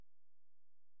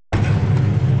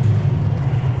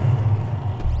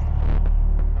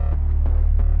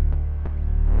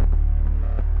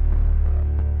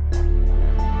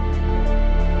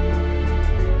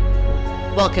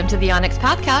Welcome to the Onyx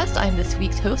Podcast. I'm this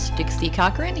week's host, Dixie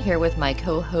Cochran, here with my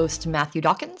co-host, Matthew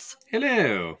Dawkins.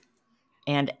 Hello.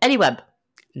 And Eddie Webb.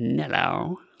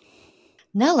 Nello.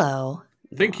 Nello.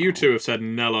 I think you two have said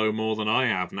Nello more than I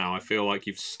have now. I feel like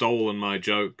you've stolen my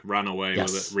joke, ran away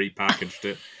with it, repackaged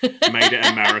it, made it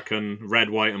American, red,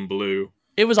 white, and blue.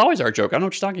 It was always our joke. I don't know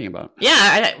what you're talking about.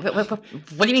 Yeah, what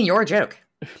do you mean your joke?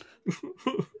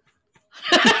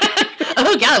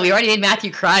 Oh god, we already made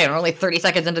Matthew cry and we're only 30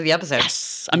 seconds into the episode.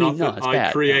 Yes! I mean, no, it's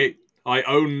bad. I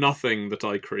own nothing that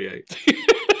I create.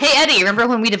 Hey Eddie, remember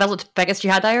when we developed Vegas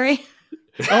Jihad Diary?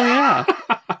 Oh yeah.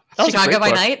 Chicago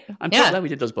by Night? I'm so glad we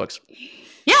did those books.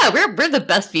 Yeah, we're the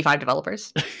best V5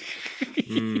 developers.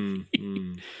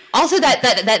 Also,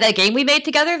 that game we made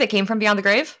together that came from Beyond the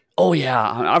Grave. Oh yeah,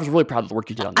 I was really proud of the work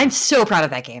you did on that. I'm so proud of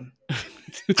that game.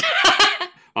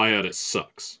 I heard it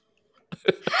sucks.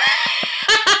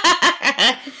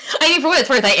 I mean, for what it's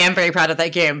worth, I am very proud of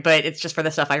that game, but it's just for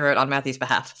the stuff I wrote on Matthew's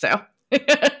behalf, so.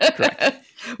 Correct.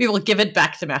 We will give it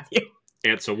back to Matthew.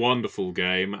 It's a wonderful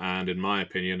game, and in my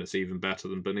opinion, it's even better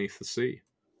than Beneath the Sea.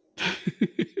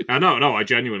 No, I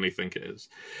genuinely think it is.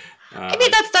 I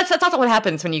mean, that's not what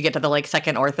happens when you get to the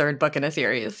second or third book in a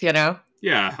series, you know?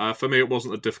 Yeah, for me, it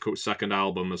wasn't a difficult second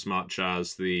album as much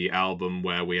as the album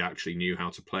where we actually knew how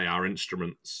to play our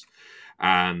instruments,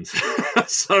 and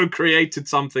so created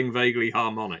something vaguely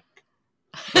harmonic.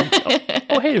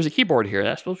 Oh, hey, there's a keyboard here.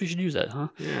 I suppose we should use that, huh?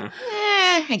 Yeah.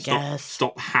 I guess.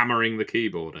 Stop hammering the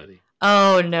keyboard, Eddie.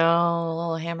 Oh,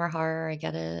 no. Hammer horror, I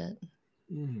get it.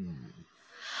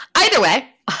 Either way,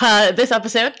 this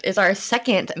episode is our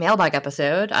second Mailbag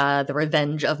episode, The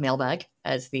Revenge of Mailbag,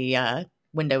 as the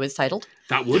window is titled.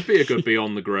 That would be a good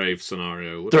Beyond the Grave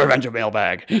scenario. The Revenge of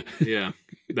Mailbag. Yeah.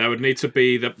 There would need to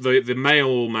be the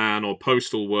mailman or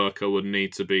postal worker would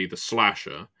need to be the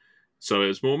slasher. So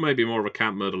it's maybe more of a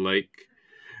Camp Murder Lake.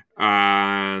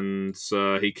 And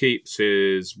he keeps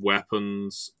his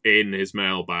weapons in his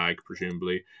mailbag,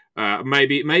 presumably.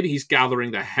 Maybe he's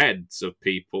gathering the heads of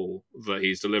people that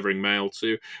he's delivering mail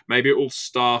to. Maybe it all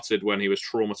started when he was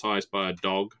traumatized by a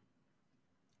dog.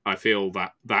 I feel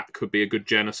that could be a good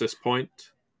genesis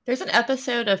point. There's an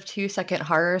episode of 2 Second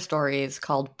Horror Stories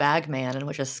called Bag Man, in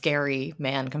which a scary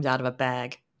man comes out of a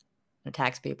bag and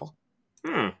attacks people.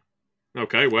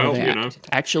 Okay, well,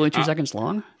 Actually 2 seconds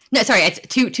long? No, sorry, it's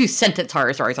two sentence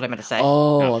horror stories, what I meant to say.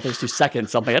 Oh, there's 2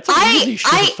 seconds. Something. That's I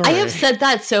have said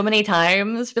that so many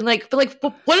times. Been like,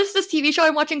 what is this TV show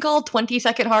I'm watching called?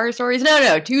 20-second horror stories?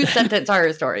 No, 2 sentence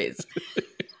horror stories.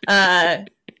 Yeah,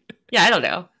 I don't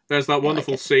know. There's that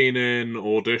wonderful scene in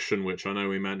Audition, which I know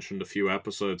we mentioned a few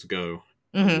episodes ago,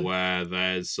 where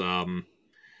there's,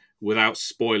 without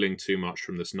spoiling too much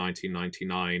from this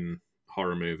 1999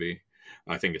 horror movie,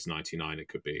 I think it's 99, it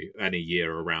could be any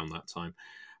year around that time,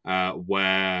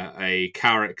 where a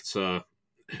character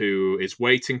who is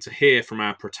waiting to hear from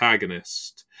our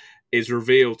protagonist is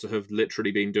revealed to have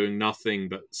literally been doing nothing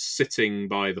but sitting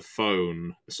by the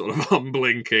phone, sort of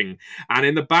unblinking. And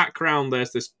in the background,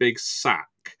 there's this big sack,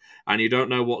 and you don't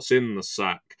know what's in the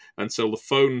sack until the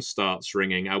phone starts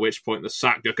ringing, at which point the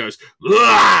sack goes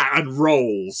and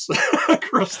rolls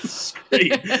across the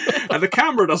screen. And the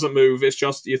camera doesn't move, it's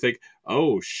just, you think,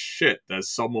 oh shit, there's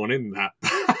someone in that.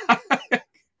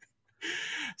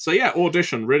 So yeah,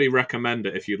 Audition, really recommend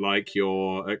it if you like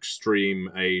your extreme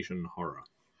Asian horror.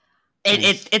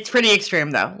 It's pretty extreme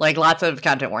though. Lots of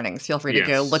content warnings. Feel free to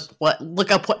go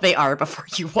look up what they are before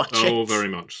you watch it. Oh, very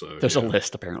much so. There's a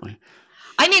list apparently.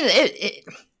 I mean,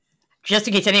 just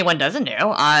in case anyone doesn't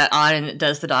know, on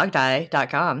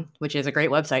doesthedogdie.com, which is a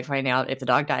great website for finding out if the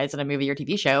dog dies in a movie or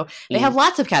TV show, they have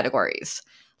lots of categories.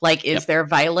 Is there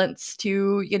violence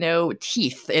to,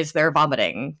 teeth? Is there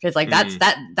vomiting? Because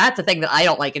that's a thing that I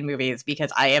don't like in movies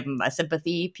because I am a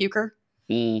sympathy puker.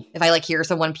 If I hear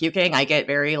someone puking, I get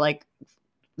very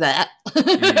that.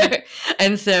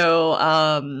 And so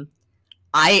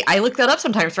I look that up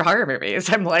sometimes for horror movies.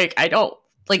 I'm I don't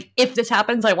if this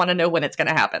happens, I want to know when it's going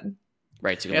to happen.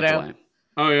 Right, so you know.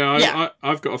 Oh yeah,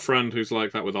 I've got a friend who's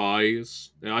like that with eyes.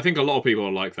 I think a lot of people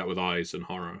are like that with eyes in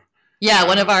horror. Yeah,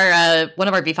 one of our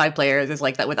B5 players is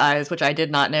like that with eyes, which I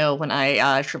did not know when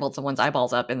I shriveled someone's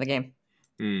eyeballs up in the game.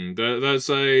 There's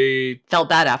a felt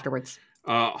bad afterwards.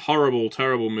 Horrible,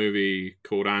 terrible movie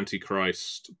called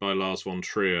Antichrist by Lars von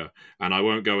Trier, and I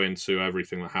won't go into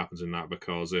everything that happens in that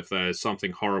because if there's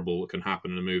something horrible that can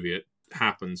happen in a movie, it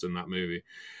happens in that movie.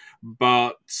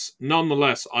 But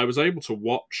nonetheless, I was able to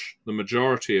watch the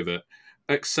majority of it,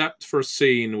 except for a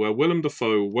scene where Willem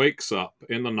Dafoe wakes up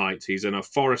in the night. He's in a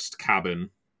forest cabin.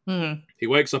 He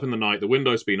wakes up in the night, the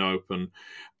window's been open,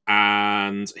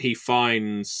 and he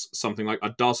finds something like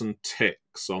a dozen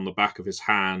ticks on the back of his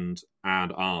hand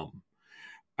and arm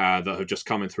that have just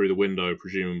come in through the window,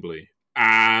 presumably.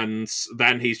 And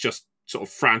then he's just sort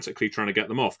of frantically trying to get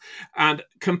them off. And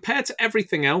compared to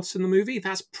everything else in the movie,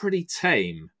 that's pretty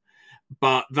tame.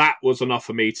 But that was enough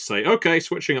for me to say, okay,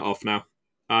 switching it off now.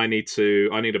 I need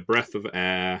a breath of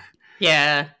air.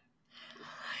 Yeah.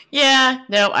 Yeah,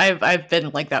 no, I've been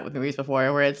like that with movies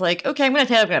before, where it's like, okay, I'm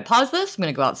gonna pause this. I'm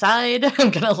gonna go outside. I'm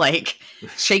gonna like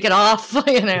shake it off,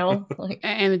 Like,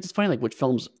 and it's funny, like which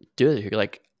films do it.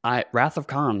 Like, Wrath of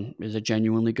Khan is a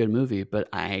genuinely good movie, but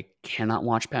I cannot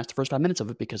watch past the first 5 minutes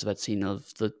of it because of that scene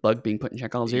of the bug being put in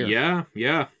Chekhov's ear.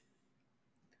 Yeah.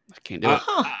 I can't do it.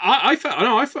 I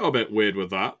felt a bit weird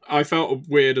with that. I felt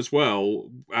weird as well,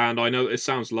 and I know it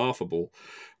sounds laughable,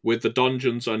 with the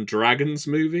Dungeons and Dragons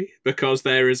movie, because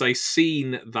there is a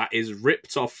scene that is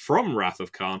ripped off from Wrath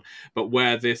of Khan, but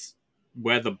where the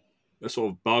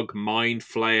sort of bug mind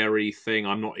flayery thing,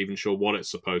 I'm not even sure what it's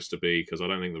supposed to be, because I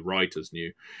don't think the writers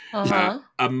knew,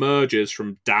 emerges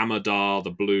from Damodar,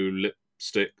 the blue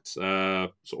lipsticked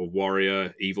sort of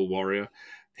warrior, evil warrior.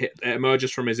 It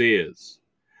emerges from his ears.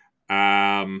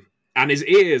 And his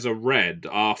ears are red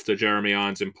after Jeremy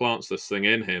Irons implants this thing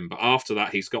in him. But after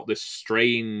that, he's got this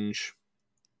strange,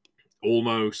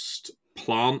 almost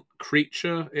plant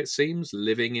creature, it seems,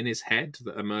 living in his head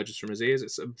that emerges from his ears.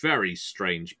 It's a very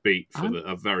strange beat for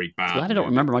a very bad movie. I don't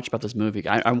remember much about this movie.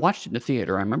 I watched it in the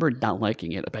theater. I remember not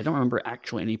liking it, but I don't remember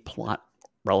actually any plot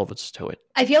relevance to it.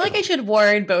 I feel like I should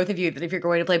warn both of you that if you're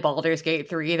going to play Baldur's Gate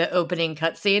 3, the opening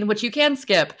cutscene, which you can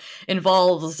skip,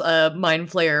 involves a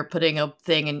mind flayer putting a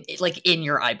thing in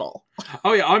your eyeball.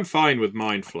 Oh yeah, I'm fine with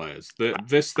mind flares.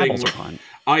 This thing,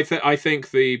 I think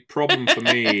the problem for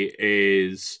me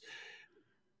is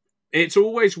it's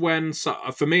always when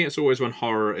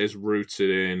horror is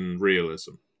rooted in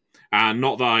realism. And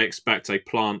not that I expect a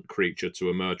plant creature to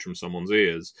emerge from someone's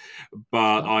ears,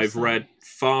 but I've read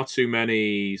far too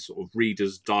many sort of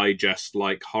Reader's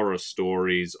Digest-like horror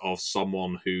stories of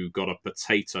someone who got a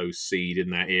potato seed in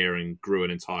their ear and grew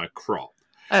an entire crop.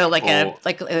 Oh, like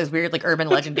those weird urban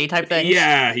legendy type things.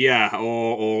 Yeah.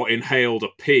 Or inhaled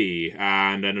a pea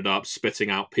and ended up spitting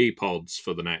out pea pods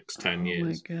for the next 10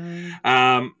 years. Oh my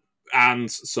God. And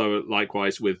so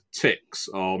likewise with ticks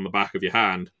on the back of your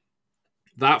hand.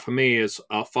 That, for me, is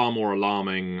far more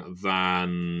alarming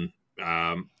than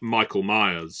Michael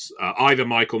Myers. Either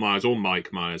Michael Myers or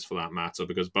Mike Myers, for that matter,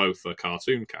 because both are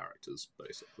cartoon characters,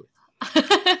 basically.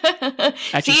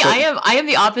 See, I am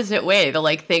the opposite way.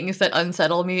 The things that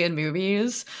unsettle me in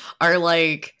movies are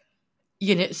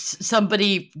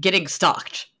somebody getting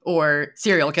stalked, or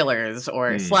serial killers,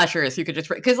 or slashers who could just...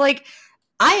 Because,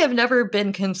 I have never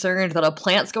been concerned that a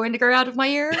plant's going to grow out of my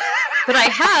ear, but I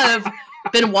have...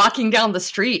 been walking down the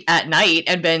street at night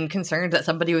and been concerned that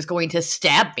somebody was going to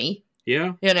stab me.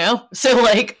 Yeah. So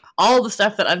all the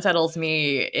stuff that unsettles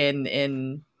me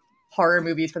in horror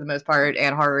movies for the most part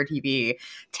and horror TV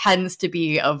tends to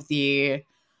be of the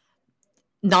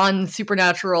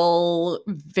non-supernatural,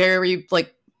 very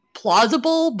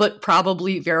plausible, but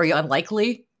probably very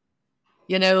unlikely,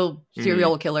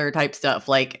 serial killer type stuff,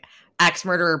 like axe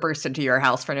murderer bursts into your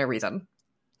house for no reason.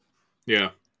 Yeah.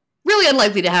 Really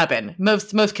unlikely to happen.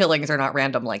 Most killings are not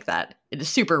random like that. It is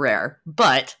super rare,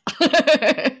 but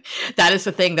that is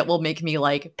the thing that will make me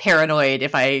paranoid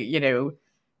if I,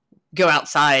 go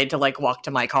outside to walk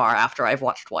to my car after I've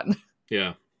watched one.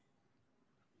 Yeah.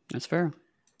 That's fair.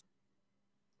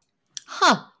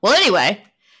 Huh. Well, anyway,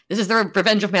 this is the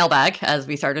Revenge of Mailbag, as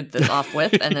we started this off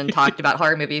with, and then talked about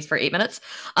horror movies for 8 minutes.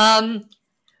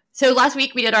 So last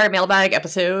week we did our Mailbag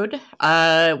episode.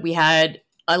 We had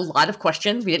a lot of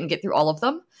questions. We didn't get through all of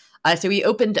them. So we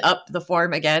opened up the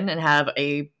form again and have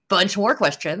a bunch more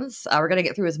questions. We're going to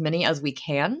get through as many as we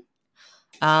can.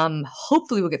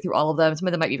 Hopefully we'll get through all of them. Some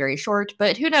of them might be very short,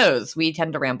 but who knows? We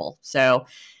tend to ramble. So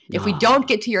if we don't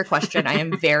get to your question, I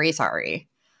am very sorry.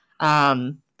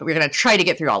 But we're going to try to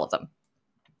get through all of them.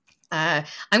 I'm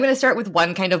going to start with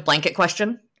one kind of blanket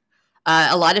question.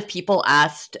 A lot of people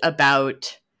asked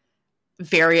about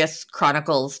various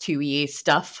Chronicles 2E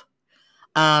stuff.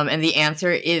 And the answer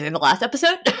is in the last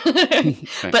episode,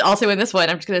 but also in this one,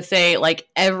 I'm just going to say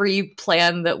every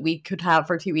plan that we could have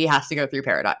for 2E has to go through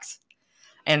Paradox.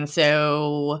 And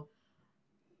so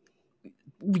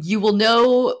you will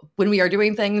know when we are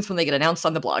doing things when they get announced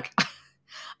on the blog.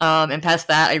 And past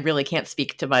that, I really can't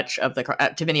speak to much of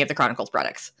to many of the Chronicles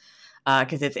products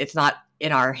because it's not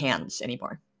in our hands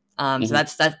anymore. So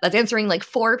that's answering like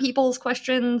 4 people's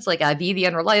questions. Like V the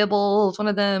Unreliable is one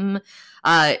of them.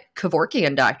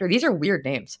 Kevorkian Doctor. These are weird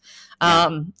names.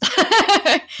 And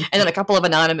then a couple of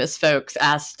anonymous folks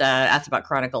asked about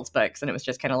Chronicles books, and it was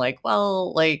just kind of like,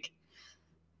 well, like,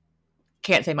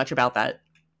 can't say much about that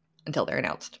until they're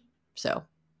announced. So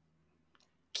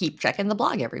keep checking the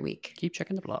blog every week. Keep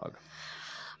checking the blog.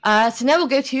 So now we'll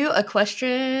go to a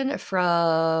question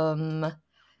from.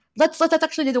 Let's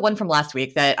actually do the one from last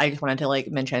week that I just wanted to like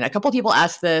mention. A couple people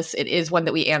asked this. It is one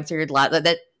that we answered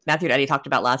that Matthew and Eddie talked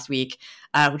about last week,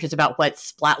 which is about what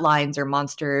splat lines or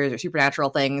monsters or supernatural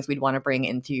things we'd want to bring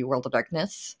into World of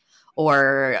Darkness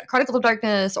or Chronicles of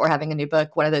Darkness or having a new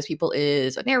book. One of those people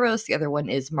is Oneros. The other one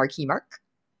is Marquis Mark,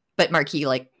 but Marquis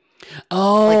like.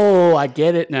 Oh, I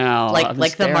get it now.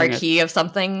 Like the marquee of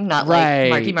something, not like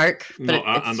Marky Mark. But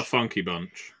and the Funky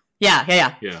Bunch.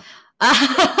 Yeah.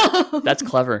 That's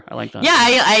clever. I like that. Yeah,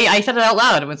 I said it out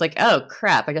loud and was like, oh,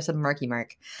 crap. I just said Marky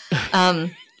Mark.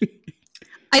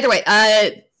 Either way,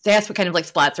 they asked what kind of like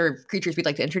splats or creatures we'd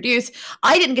like to introduce.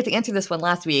 I didn't get to answer this one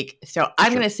last week, so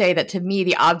I'm going to say that to me,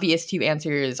 the obvious 2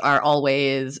 answers are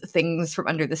always things from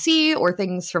under the sea or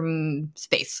things from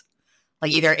space.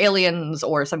 Like either aliens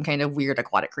or some kind of weird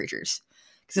aquatic creatures.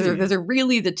 Because those are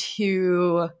really the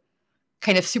 2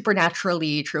 kind of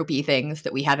supernaturally tropey things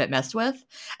that we haven't messed with.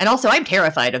 And also, I'm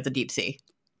terrified of the deep sea.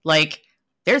 Like,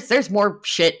 there's more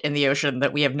shit in the ocean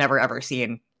that we have never ever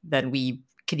seen than we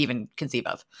could even conceive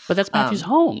of. But that's Matthew's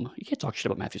home. You can't talk shit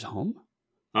about Matthew's home.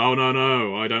 Oh,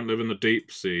 no. I don't live in the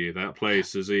deep sea. That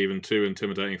place is even too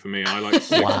intimidating for me. I like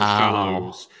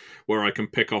shallows where I can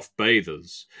pick off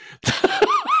bathers.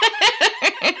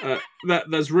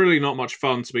 There's really not much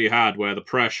fun to be had where the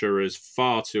pressure is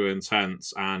far too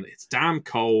intense and it's damn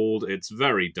cold, it's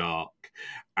very dark,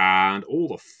 and all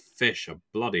the fish are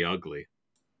bloody ugly.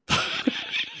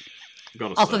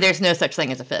 Also, there's no such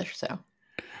thing as a fish, so.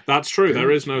 That's true. There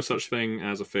is no such thing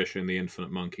as a fish in the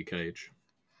infinite monkey cage.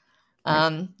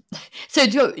 So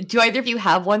do either of you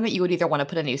have one that you would either want to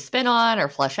put a new spin on or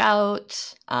flesh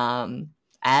out,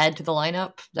 add to the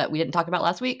lineup that we didn't talk about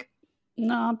last week?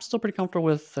 No, I'm still pretty comfortable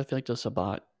with. I feel like the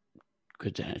Sabbat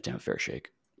could have a fair shake,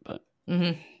 but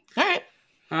all right.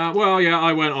 Well, yeah,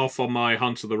 I went off on my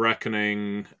Hunt of the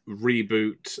Reckoning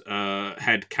reboot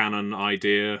headcanon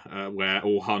idea, where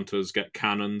all hunters get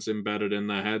cannons embedded in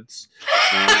their heads.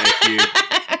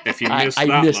 If you missed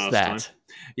last time,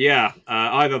 yeah,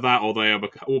 either that or they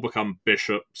all become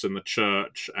bishops in the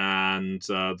church, and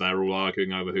they're all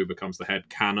arguing over who becomes the head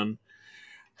canon.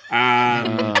 And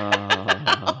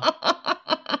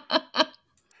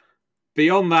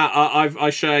beyond that, I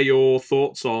share your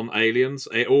thoughts on aliens.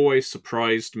 It always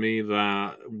surprised me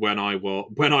that when I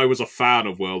was a fan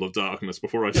of World of Darkness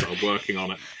before I started working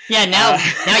on it. Yeah, now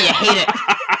you hate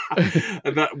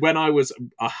it. That when I was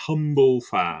a humble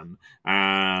fan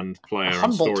and player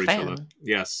and storyteller. Fan.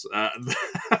 Yes.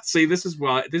 See, this is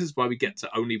why we get to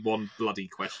only one bloody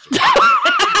question.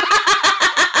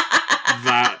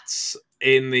 That's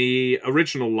in the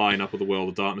original lineup of the World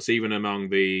of Darkness, even among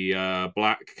the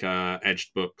black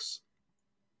edged books,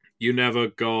 you never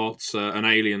got an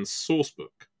alien source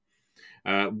book.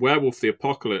 Werewolf the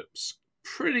Apocalypse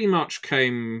pretty much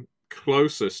came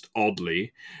closest,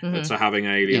 oddly, to having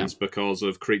aliens because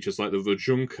of creatures like the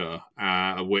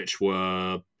Vajunka, which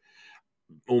were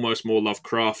almost more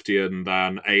Lovecraftian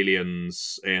than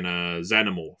aliens in a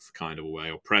xenomorph kind of a way,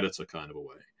 or predator kind of a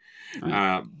way.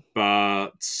 Right.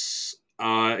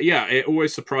 It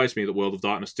always surprised me that World of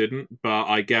Darkness didn't, but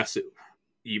I guess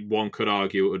one could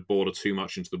argue it would border too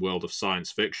much into the world of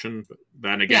science fiction. But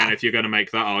then again, if you're going to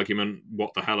make that argument,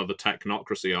 what the hell are the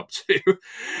technocracy up to?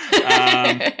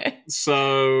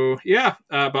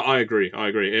 But I agree.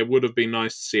 It would have been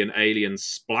nice to see an alien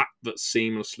splat that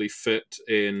seamlessly fit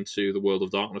into the World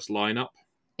of Darkness lineup.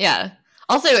 Yeah.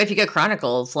 Also, if you go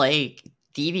Chronicles, like,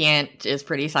 Deviant is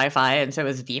pretty sci-fi, and so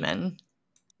is Demon.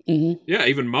 Mm-hmm. Yeah,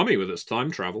 even Mummy with its time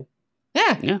travel.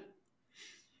 Yeah.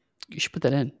 You should put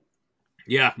that in.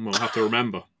 Yeah, we'll have to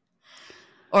remember.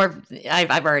 Or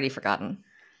I've already forgotten.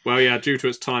 Well, yeah, due to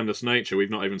its timeless nature, we've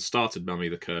not even started Mummy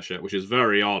the Curse yet, which is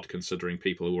very odd considering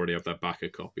people who already have their backer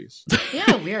copies.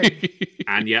 Yeah, weird.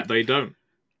 And yet they don't.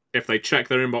 If they check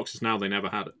their inboxes now, they never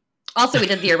had it. Also, we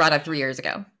did the errata 3 years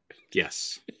ago.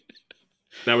 Yes.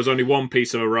 There was only one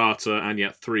piece of errata, and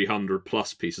yet 300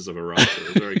 plus pieces of errata.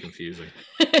 It was very confusing.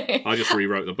 I just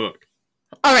rewrote the book.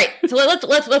 All right, so let's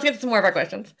get to some more of our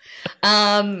questions.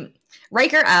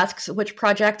 Riker asks, which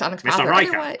project on its path Mr. or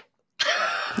Riker. otherwise...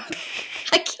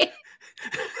 I can't.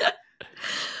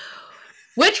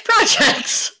 Which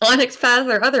projects, Onyx Path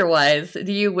or otherwise,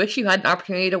 do you wish you had an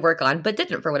opportunity to work on but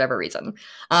didn't for whatever reason?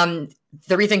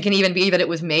 The reason can even be that it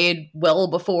was made well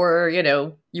before,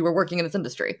 you were working in this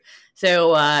industry.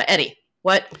 So, Eddie,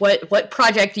 what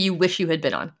project do you wish you had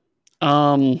been on?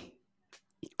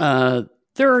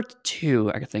 There are two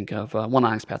I can think of. One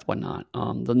Onyx Path, one not.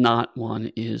 The not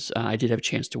one is I did have a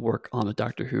chance to work on the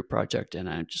Doctor Who project, and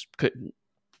I just couldn't.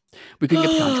 We couldn't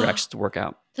get the contracts to work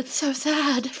out. That's so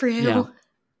sad for you.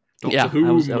 Yeah,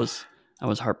 I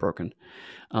was heartbroken.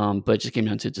 But it just came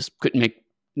down to just couldn't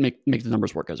make the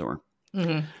numbers work, as it were.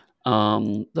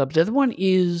 Mm-hmm. The other one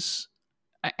is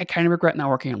I kind of regret not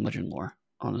working on Legend lore,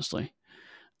 honestly.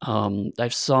 I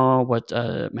saw what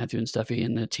Matthew and Steffi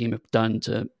and the team have done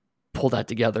to pull that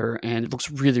together, and it looks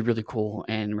really, really cool.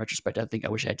 And in retrospect, I think I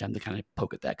wish I had time to kind of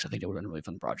poke at that, because I think it would have been a really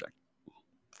fun project.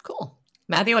 Cool.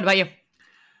 Matthew, what about you?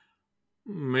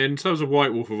 In terms of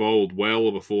White Wolf of old,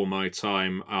 well before my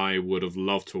time, I would have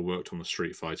loved to have worked on the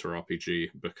Street Fighter RPG,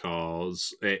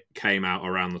 because it came out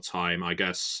around the time, I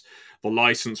guess, the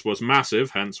license was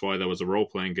massive, hence why there was a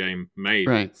role-playing game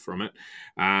made from it.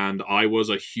 And I was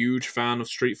a huge fan of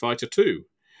Street Fighter 2.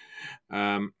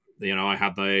 I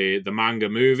had the manga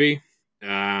movie,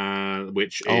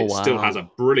 which still has a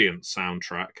brilliant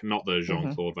soundtrack, not the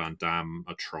Jean-Claude Van Damme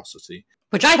atrocity.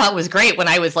 Which I thought was great when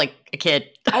I was like a kid.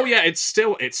 Oh yeah, it's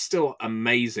still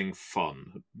amazing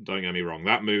fun. Don't get me wrong,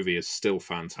 that movie is still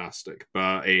fantastic,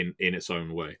 but in its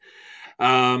own way.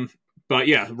 But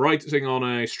yeah, writing on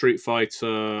a Street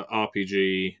Fighter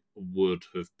RPG would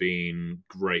have been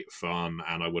great fun,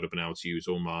 and I would have been able to use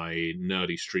all my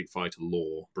nerdy Street Fighter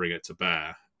lore, bring it to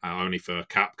bear, only for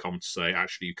Capcom to say,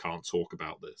 actually, you can't talk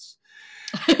about this.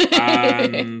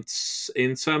 And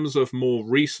in terms of more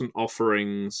recent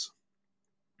offerings,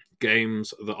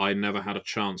 games that I never had a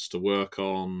chance to work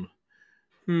on,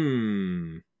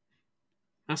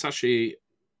 that's actually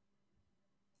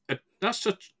that's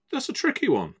a tricky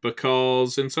one,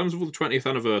 because in terms of all the 20th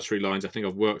anniversary lines, I think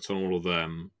I've worked on all of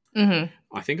them.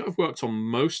 I think I've worked on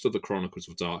most of the Chronicles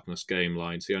of Darkness game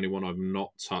lines. The only one I've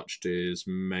not touched is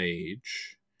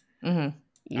Mage. And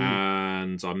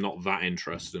I'm not that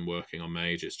interested in working on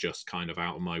Mage. It's just kind of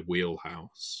out of my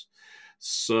wheelhouse.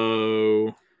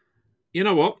 So, you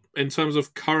know what? In terms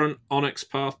of current Onyx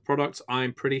Path products,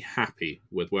 I'm pretty happy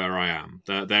with where I am.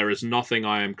 There is nothing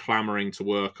I am clamoring to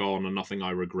work on, and nothing I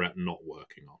regret not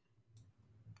working on.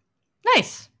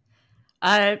 Nice.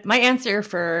 My answer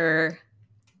for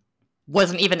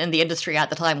wasn't even in the industry at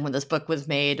the time when this book was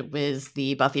made was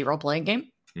the Buffy role-playing game.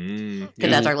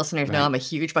 Because as our listeners know, I'm a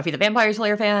huge Buffy the Vampire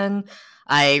Slayer fan.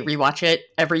 I rewatch it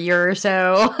every year or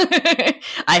so.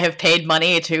 I have paid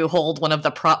money to hold one of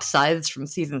the prop scythes from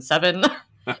season 7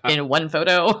 in one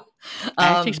photo. I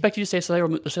actually expect you to say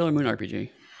the Sailor Moon RPG.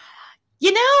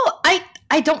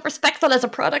 I don't respect that as a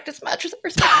product as much as I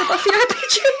respect the Buffy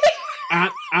RPG.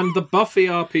 And the Buffy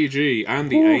RPG and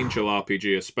the Angel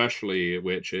RPG especially,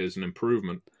 which is an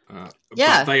improvement.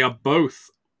 But they are both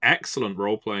excellent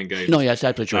role-playing games. No, yeah, it's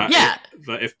absolutely true.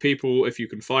 That if you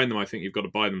can find them, I think you've got to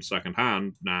buy them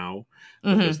secondhand now,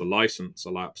 because the license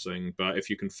elapsing. But if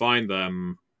you can find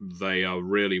them, they are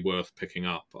really worth picking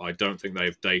up. I don't think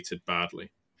they've dated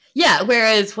badly. Yeah,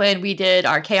 whereas when we did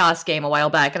our Chaos game a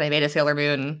while back and I made a Sailor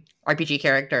Moon RPG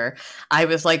character, I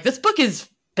was like, this book is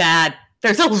bad.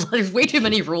 There's way too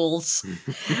many rules.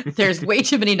 There's way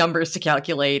too many numbers to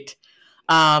calculate.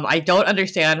 I don't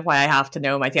understand why I have to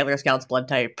know my Sailor Scout's blood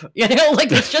type.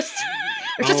 There's just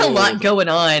a lot going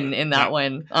on in that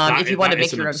one. If you want to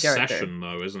make your own character, obsession,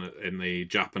 though, isn't it? In the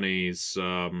Japanese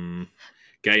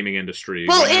gaming industry.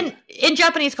 Well, in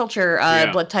Japanese culture,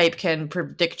 blood type can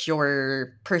predict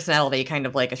your personality, kind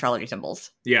of like astrology symbols.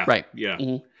 Yeah, right. Yeah.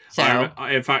 Mm-hmm. So,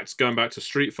 in fact, going back to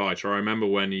Street Fighter, I remember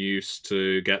when you used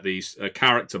to get these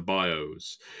character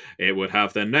bios. It would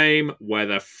have their name, where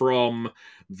they're from,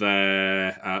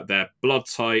 their blood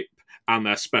type, and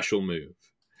their special move.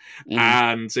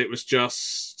 And it was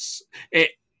just... It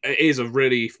is a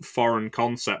really foreign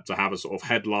concept to have a sort of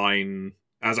headline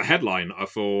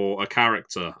for a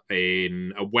character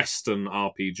in a Western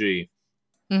RPG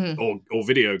or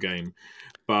video game.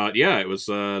 But yeah, it was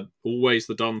always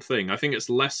the done thing. I think it's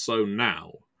less so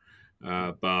now,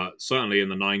 but certainly in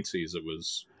the 90s it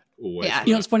was always. Yeah.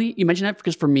 It's funny you mentioned that,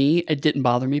 because for me it didn't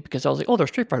bother me, because I was like, oh, they're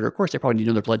Street Fighter. Of course, they probably need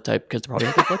to know their blood type, because they probably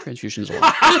have their blood transfusions a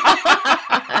lot.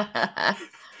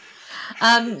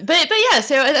 But yeah.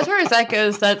 So as far as that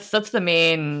goes, that's the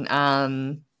main.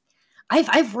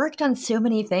 I've worked on so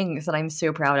many things that I'm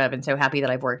so proud of and so happy that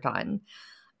I've worked on.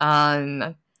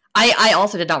 I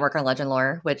also did not work on Legend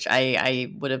Lore, which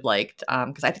I would have liked,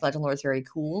 because I think Legend Lore is very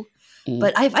cool.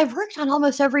 But I've worked on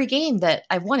almost every game that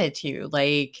I wanted to.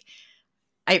 Like,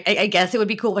 I guess it would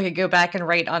be cool if I could go back and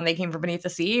write on They Came From Beneath the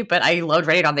Sea, but I loved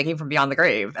writing on They Came From Beyond the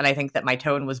Grave, and I think that my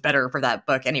tone was better for that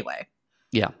book anyway.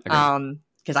 Yeah.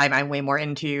 Because I'm way more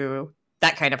into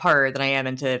that kind of horror than I am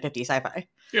into 50 sci-fi.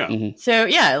 Yeah. Mm-hmm. So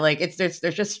yeah, like there's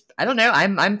just, I don't know,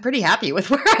 I'm pretty happy with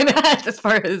where I'm at as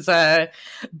far as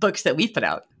books that we've put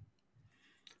out.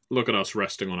 Look at us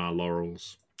resting on our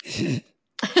laurels. It's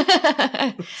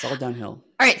all downhill.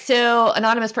 All right, so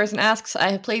anonymous person asks,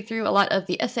 I have played through a lot of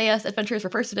the SAS adventures for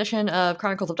first edition of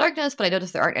Chronicles of Darkness, but I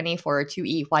noticed there aren't any for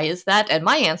 2E. Why is that? And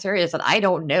my answer is that I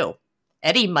don't know.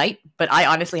 Eddie might, but I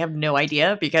honestly have no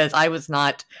idea because I was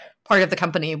not part of the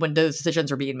company when those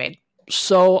decisions were being made.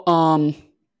 So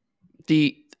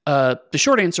the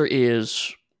short answer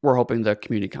is we're hoping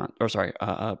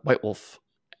the White Wolf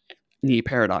Knee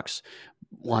Paradox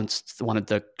wanted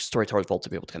the Storyteller's Vault to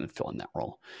be able to kind of fill in that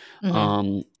role.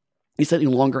 Mm-hmm. He said the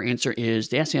longer answer is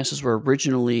the SASs were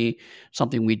originally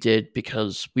something we did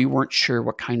because we weren't sure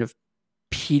what kind of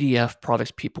PDF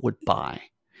products people would buy.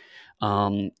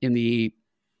 In the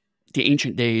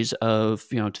ancient days of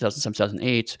 2007,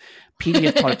 2008,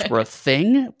 PDF products were a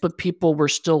thing, but people were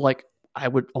still like, I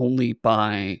would only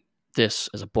buy this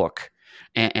as a book,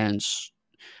 and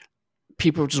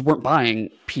people just weren't buying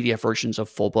PDF versions of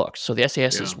full books. So the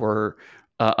SASs were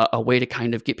a way to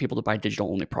kind of get people to buy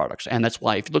digital only products. And that's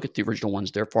why if you look at the original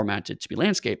ones, they're formatted to be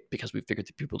landscape because we figured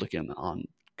that people would look at them on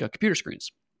computer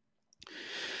screens.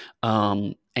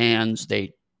 And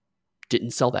they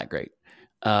didn't sell that great.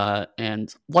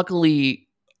 And luckily,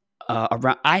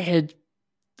 I had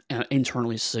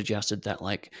internally suggested that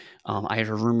I had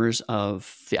rumors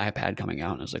of the iPad coming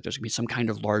out, and I was like, there's gonna be some kind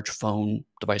of large phone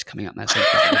device coming out, and I think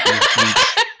that would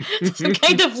be huge. Some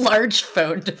kind of large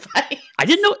phone device. I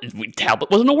didn't know tablet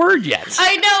wasn't a word yet.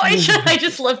 I know. I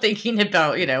just love thinking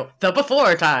about the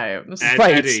before times.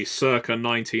 Eddie, circa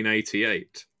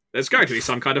 1988. There's going to be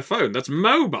some kind of phone that's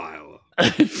mobile.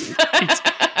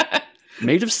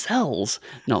 Made of cells.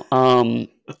 No, I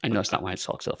know it's not why I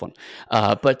sell cell phone.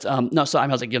 But no, so I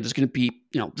was like, there's going to be,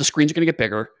 the screens are going to get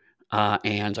bigger.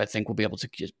 And I think we'll be able to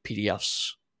get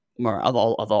PDFs more,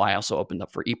 although I also opened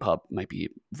up for EPUB might be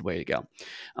the way to go.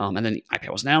 And then the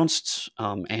iPad was announced.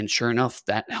 And sure enough,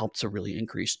 that helped to really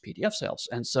increase PDF sales.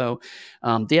 And so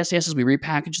the SASs, we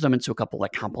repackaged them into a couple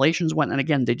compilations, and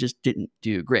again, they just didn't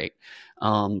do great.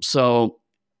 That's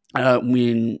one of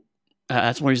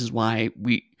the reasons why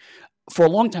we, for a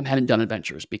long time, hadn't done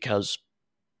adventures because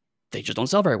they just don't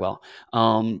sell very well.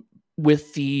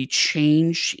 With the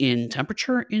change in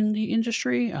temperature in the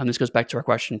industry, this goes back to our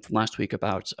question from last week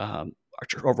about our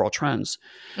overall trends.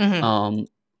 Mm-hmm.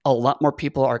 A lot more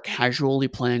people are casually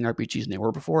playing RPGs than they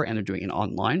were before, and they're doing it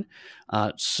online.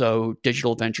 So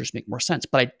digital adventures make more sense.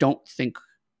 But I don't think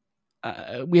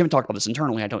we haven't talked about this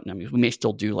internally. We may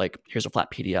still do here's a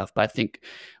flat PDF, but I think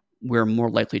we're more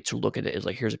likely to look at it as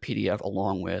here's a PDF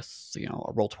along with a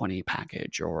Roll20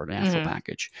 package or an actual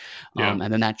package, and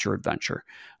then that's your adventure.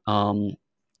 And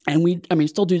we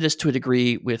still do this to a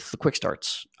degree with the quick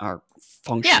starts, are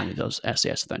functionally those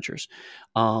SAS adventures.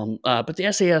 But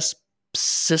the SAS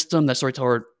system, that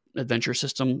Storyteller adventure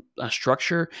system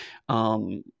structure,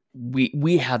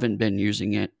 we haven't been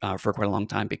using it for quite a long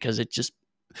time because it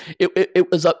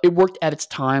worked at its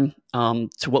time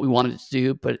to what we wanted it to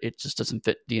do, but it just doesn't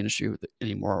fit the industry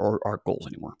anymore or our goals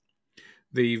anymore.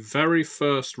 The very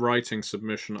first writing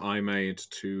submission I made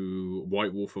to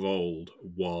White Wolf of Old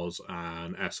was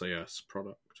an SAS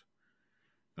product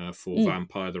for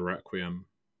Vampire the Requiem,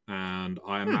 and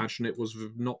I imagine it was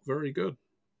not very good.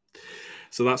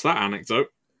 So that's that anecdote.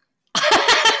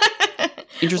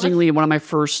 Interestingly, one of my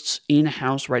first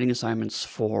in-house writing assignments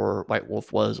for White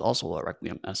Wolf was also a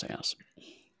Requiem SAS.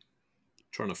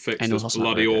 Trying to fix this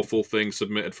bloody awful thing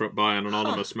submitted by an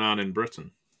anonymous man in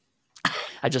Britain.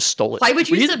 I just stole it. Why would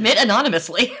you submit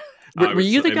anonymously? Were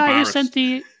you the guy who sent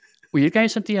the? Were you the guy who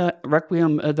sent the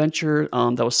Requiem adventure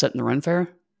that was set in the Ren Fair?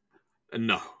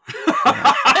 No.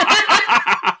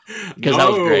 Because that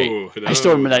was great. No. I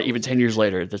still remember that even 10 years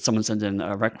later that someone sent in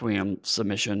a Requiem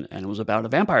submission and it was about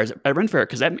vampires at Ren Fair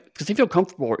because they feel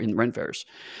comfortable in Ren Fairs.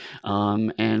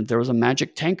 And there was a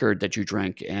magic tankard that you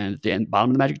drank, and the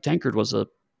bottom of the magic tankard was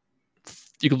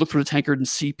you could look through the tankard and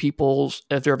see people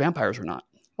if they're vampires or not.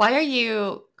 Why are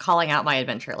you calling out my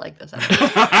adventure like this?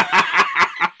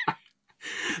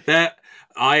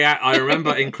 I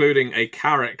remember including a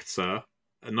character,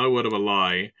 no word of a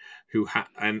lie, who had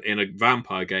in a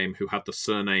vampire game who had the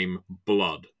surname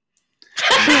Blood.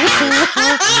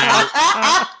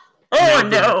 Oh,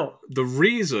 no! The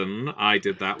reason I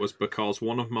did that was because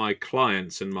one of my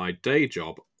clients in my day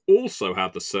job also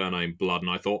had the surname Blood, and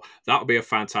I thought that would be a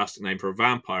fantastic name for a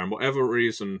vampire. And whatever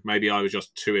reason, maybe I was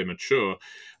just too immature,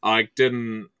 I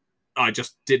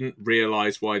just didn't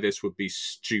realize why this would be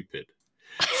stupid.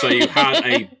 So you had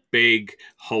a big,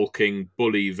 hulking,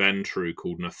 bully Ventru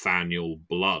called Nathaniel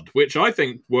Blood, which I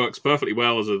think works perfectly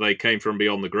well as a They Came From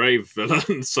Beyond the Grave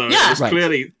villain. So it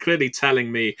was clearly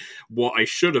telling me what I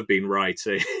should have been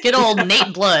writing. Good old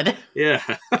Nate Blood. Yeah.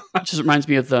 It just reminds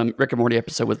me of the Rick and Morty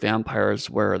episode with vampires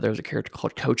where there's a character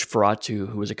called Coach Ferratu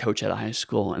who was a coach at a high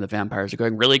school, and the vampires are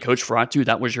going, "Really, Coach Ferratu?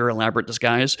 That was your elaborate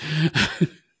disguise?"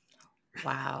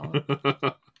 Wow.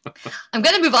 I'm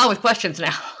going to move on with questions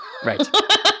now. Right.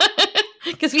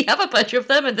 Because we have a bunch of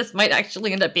them, and this might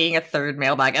actually end up being a third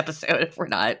mailbag episode if we're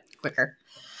not quicker.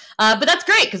 But that's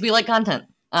great, because we like content.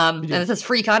 And this is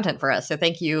free content for us, so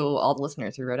thank you all the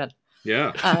listeners who wrote in.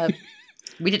 Yeah.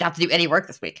 We didn't have to do any work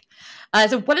this week.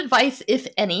 So what advice, if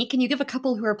any, can you give a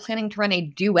couple who are planning to run a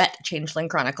duet Changeling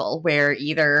Chronicle, where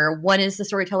either one is the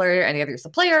storyteller and the other is the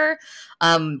player,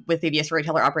 with maybe a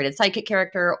storyteller-operated sidekick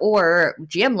character, or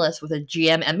GM-less with a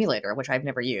GM emulator, which I've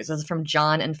never used. This is from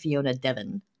John and Fiona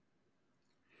Devon.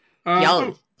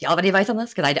 Y'all have any advice on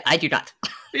this? Because I do not.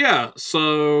 Yeah,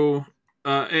 so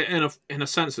in a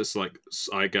sense, it's like,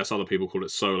 I guess other people call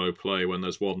it solo play when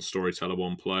there's one storyteller,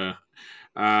 one player.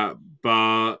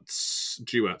 But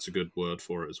duet's a good word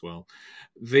for it as well.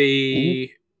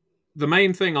 The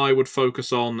main thing I would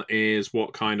focus on is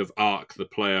what kind of arc the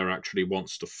player actually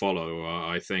wants to follow.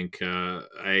 I think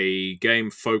a game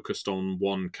focused on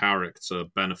one character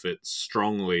benefits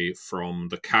strongly from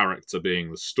the character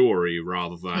being the story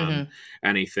rather than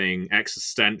anything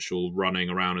existential running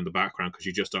around in the background, because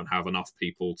you just don't have enough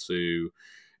people to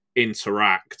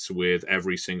interact with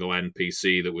every single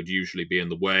NPC that would usually be in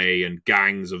the way, and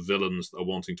gangs of villains that are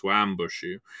wanting to ambush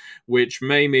you, which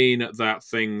may mean that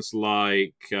things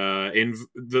like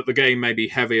that the game may be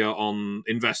heavier on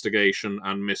investigation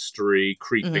and mystery,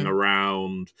 creeping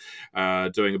around,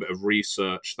 doing a bit of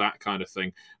research, that kind of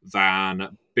thing,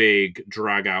 than big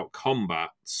drag out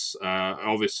combats.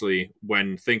 Obviously,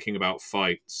 when thinking about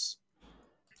fights,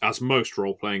 as most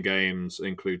role-playing games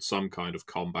include some kind of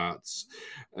combats,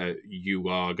 you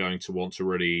are going to want to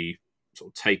really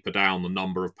sort of taper down the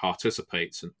number of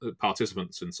participants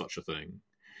in such a thing.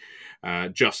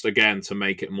 Just, again, to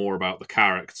make it more about the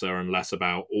character and less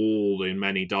about all the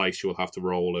many dice you'll have to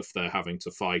roll if they're having to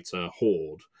fight a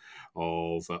horde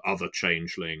of other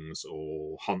changelings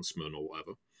or huntsmen or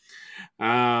whatever.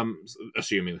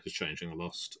 Assuming this is Changeling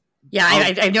Lost. Yeah,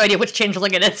 I have no idea which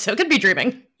changeling it is, so it could be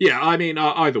dreaming. Yeah, I mean,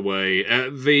 either way,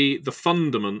 the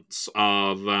fundaments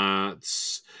are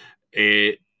that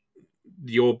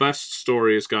your best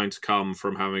story is going to come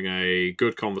from having a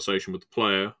good conversation with the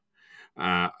player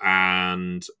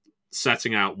and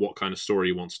setting out what kind of story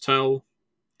you want to tell,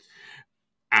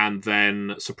 and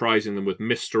then surprising them with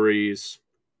mysteries,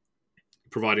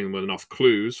 providing them with enough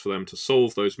clues for them to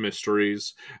solve those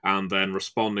mysteries, and then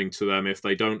responding to them if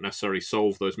they don't necessarily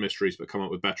solve those mysteries but come up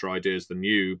with better ideas than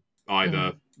you,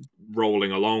 either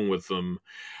rolling along with them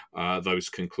those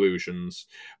conclusions,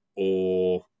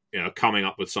 or coming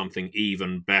up with something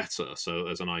even better, so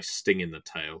there's a nice sting in the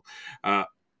tail. And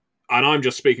I'm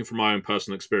just speaking from my own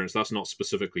personal experience. That's not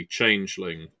specifically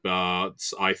Changeling,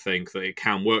 but I think that it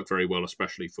can work very well,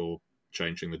 especially for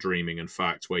Changing the Dreaming, in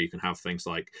fact, where you can have things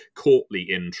like courtly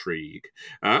intrigue.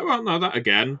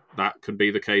 That could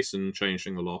be the case in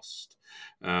Changing the Lost,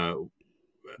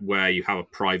 where you have a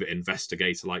private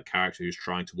investigator-like character who's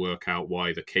trying to work out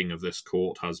why the king of this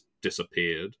court has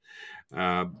disappeared.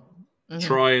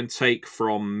 Try and take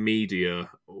from media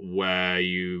where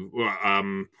you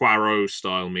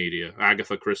Poirot-style media,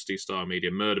 Agatha Christie-style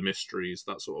media, murder mysteries,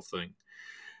 that sort of thing.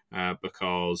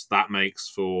 Because that makes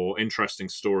for interesting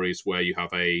stories where you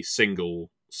have a single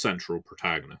central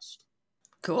protagonist.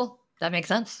 Cool. That makes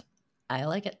sense. I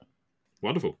like it.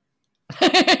 Wonderful.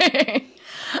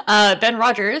 Ben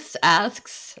Rogers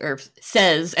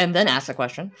says, and then asks a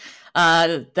question,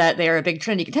 that they are a big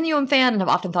Trinity Continuum fan and have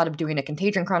often thought of doing a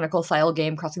Contagion Chronicle style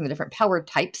game crossing the different power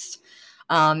types.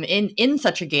 In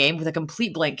such a game with a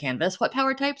complete blank canvas, what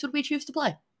power types would we choose to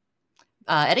play?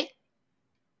 Eddie?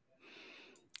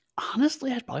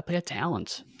 Honestly, I'd probably play a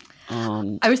talent.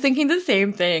 I was thinking the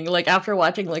same thing. Like, after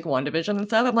watching like WandaVision and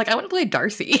stuff, I'm like, I want to play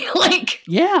Darcy.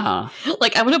 Yeah,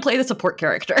 like I want to play the support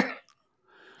character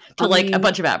to a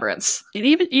bunch of aberrants. And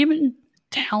even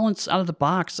talents out of the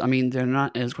box. I mean, they're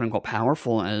not as quote unquote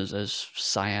powerful as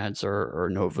Syads or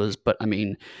Novas, but I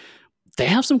mean, they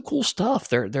have some cool stuff.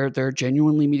 They're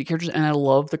genuinely meaty characters, and I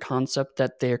love the concept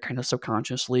that they're kind of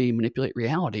subconsciously manipulate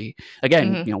reality.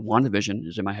 Again, WandaVision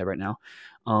is in my head right now.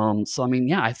 So I mean,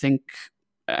 yeah, I think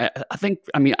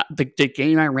the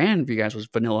game I ran for you guys was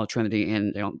Vanilla Trinity,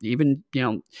 and even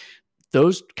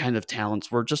those kind of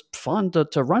talents were just fun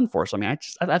to run for. So I mean,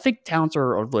 I think talents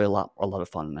are really a lot of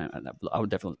fun, and I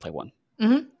would definitely play one.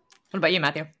 Mm-hmm. What about you,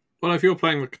 Matthew? Well, if you're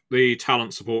playing the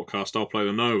talent support cast, I'll play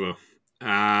the Nova.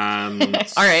 And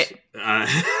all right,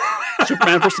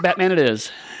 Superman versus Batman, it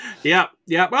is. Yeah.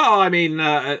 Well, I mean,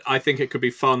 I think it could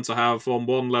be fun to have on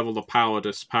one level the power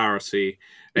disparity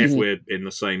if we're in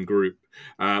the same group,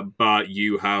 but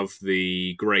you have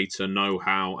the greater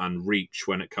know-how and reach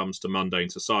when it comes to mundane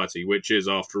society, which is,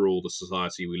 after all, the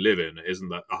society we live in. Isn't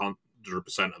that 100%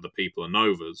 of the people are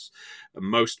Novas?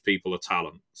 Most people are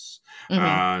talents.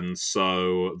 And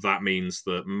so that means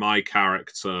that my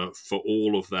character, for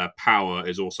all of their power,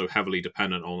 is also heavily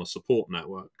dependent on a support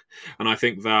network. And I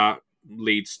think that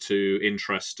leads to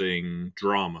interesting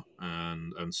drama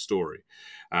and story.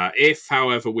 If,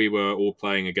 however, we were all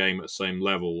playing a game at the same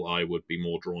level, I would be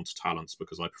more drawn to talents,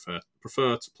 because I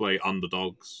prefer to play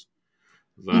underdogs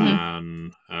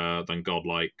than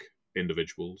godlike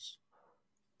individuals.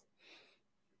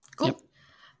 Cool.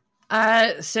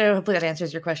 Yep. So hopefully that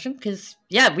answers your question, because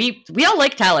we all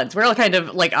like talents. We're all kind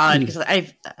of like odd, because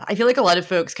I feel like a lot of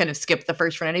folks kind of skip the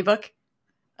first Trinity book,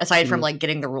 aside from like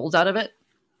getting the rules out of it.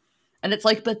 And it's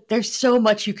like, but there's so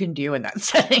much you can do in that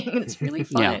setting. It's really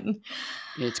fun.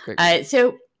 Yeah. It's great.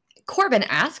 So Corbin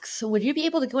asks, would you be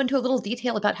able to go into a little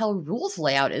detail about how rules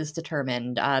layout is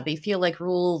determined? They feel like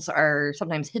rules are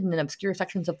sometimes hidden in obscure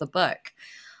sections of the book.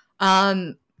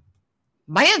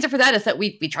 My answer for that is that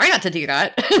we try not to do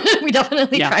that. We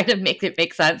definitely try to make it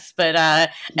make sense. But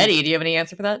Eddie, do you have any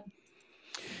answer for that?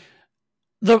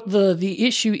 The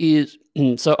issue is,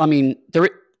 so I mean,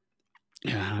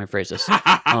 how do I phrase this?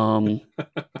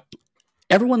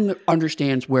 Everyone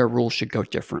understands where rules should go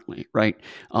differently, right?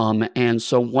 And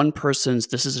so one person's,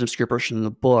 this is an obscure portion in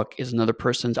the book, is another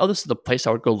person's, this is the place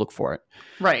I would go look for it.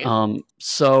 Right.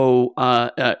 So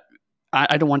I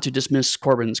don't want to dismiss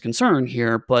Corbin's concern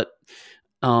here, but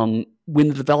when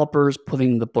the developer's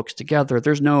putting the books together,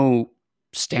 there's no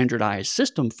standardized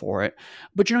system for it.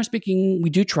 But generally speaking, we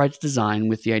do try to design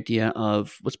with the idea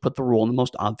of, let's put the rule in the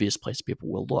most obvious place people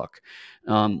will look.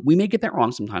 We may get that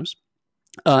wrong sometimes.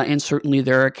 And certainly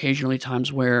there are occasionally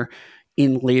times where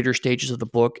in later stages of the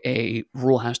book, a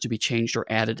rule has to be changed or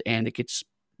added, and it gets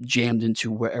jammed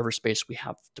into wherever space we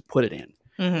have to put it in.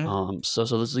 So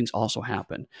those things also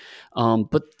happen.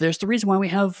 But there's the reason why we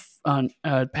have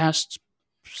past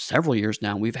several years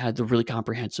now, we've had the really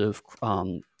comprehensive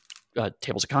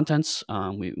tables of contents.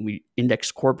 We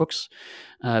index core books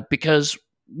because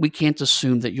we can't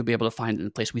assume that you'll be able to find it in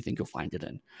the place we think you'll find it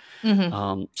in.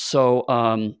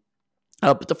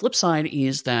 But the flip side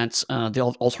is that the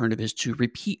alternative is to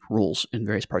repeat rules in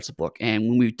various parts of the book. And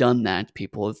when we've done that,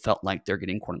 people have felt like they're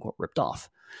getting quote unquote ripped off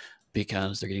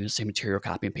because they're getting the same material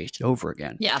copy and pasted over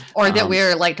again. Yeah. Or that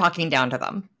we're like talking down to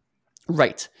them.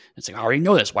 Right. It's like, I already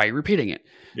know this. Why are you repeating it?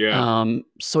 Yeah.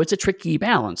 So it's a tricky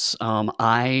balance.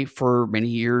 I, for many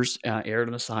years, erred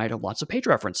on the side of lots of page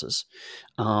references.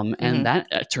 And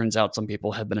that turns out some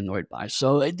people have been annoyed by.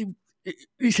 So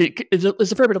it's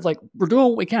a fair bit of like, we're doing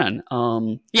what we can.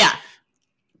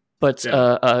 But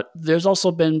there's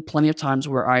also been plenty of times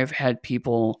where I've had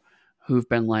people who've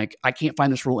been like, I can't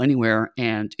find this rule anywhere,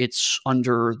 and it's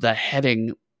under the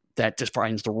heading that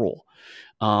defines the rule.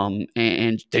 And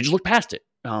they just look past it.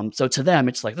 So to them,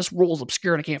 it's like, this rule is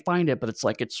obscure and I can't find it, but it's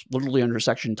like, it's literally under a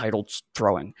section titled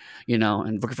throwing,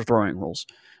 and looking for throwing rules.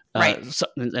 Right.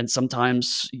 And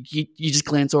sometimes you just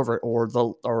glance over it,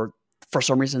 or for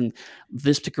some reason,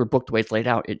 this particular book, the way it's laid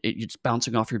out, it's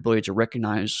bouncing off your ability to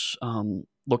recognize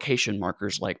location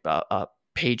markers like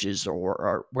pages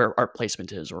or where art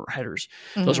placement is or headers.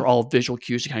 Those are all visual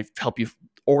cues to kind of help you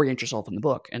orient yourself in the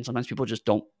book. And sometimes people just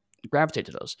don't gravitate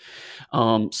to those.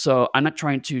 So I'm not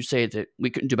trying to say that we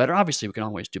couldn't do better. Obviously, we can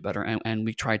always do better. And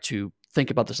we try to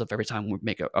think about this stuff every time we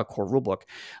make a core rule book.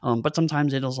 But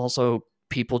sometimes it is also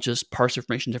people just parse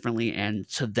information differently. And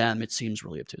to them, it seems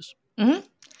really obtuse.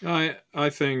 I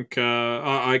think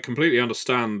I completely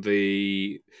understand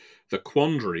the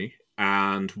quandary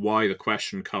and why the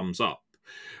question comes up,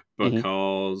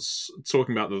 because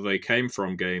talking about that they came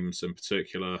from games in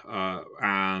particular,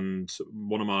 and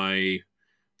one of my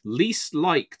least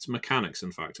liked mechanics,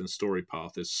 in fact, in Story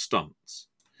Path is stunts.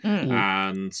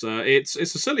 And it's a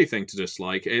silly thing to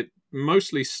dislike. It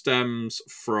mostly stems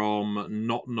from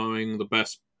not knowing the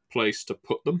best place to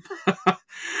put them.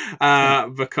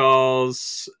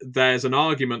 Because there's an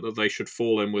argument that they should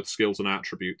fall in with skills and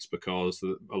attributes, because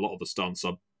a lot of the stunts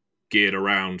are geared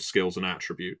around skills and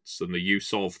attributes and the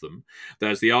use of them.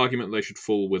 There's the argument they should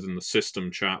fall within the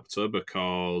system chapter,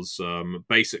 because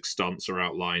basic stunts are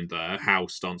outlined there, how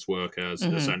stunts work as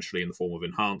essentially in the form of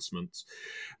enhancements,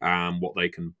 what they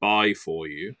can buy for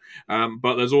you.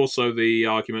 But there's also the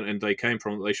argument, and they came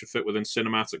from, that they should fit within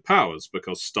cinematic powers,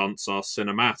 because stunts are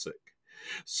cinematic.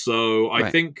 So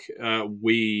I think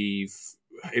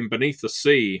in Beneath the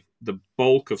Sea, the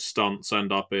bulk of stunts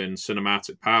end up in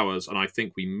cinematic powers, and I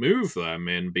think we move them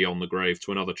in Beyond the Grave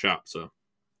to another chapter.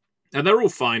 And they're all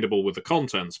findable with the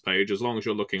contents page. As long as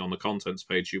you're looking on the contents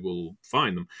page, you will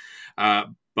find them.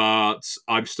 But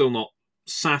I'm still not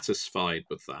satisfied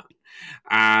with that.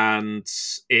 And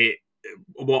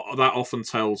what that often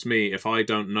tells me, if I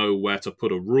don't know where to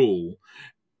put a rule,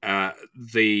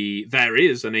 there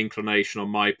is an inclination on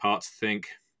my part to think,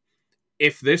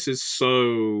 if this is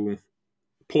so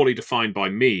poorly defined by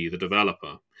me, the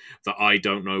developer, that I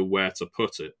don't know where to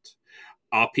put it,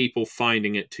 are people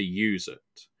finding it to use it?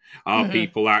 Are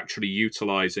people actually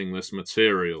utilizing this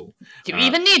material? Do you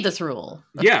even need this rule?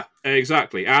 Yeah,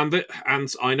 exactly. And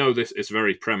I know this is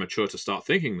very premature to start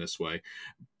thinking this way,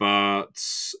 but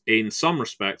in some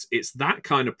respects, it's that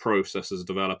kind of process as a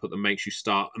developer that makes you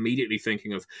start immediately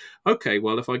thinking of, okay,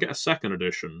 well, if I get a second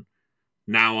edition,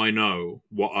 now I know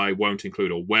what I won't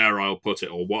include, or where I'll put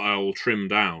it, or what I'll trim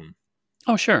down.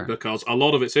 Oh, sure. Because a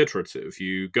lot of it's iterative.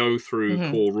 You go through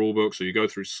core rulebooks, or you go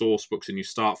through source books, and you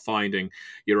start finding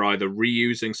you're either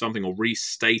reusing something or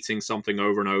restating something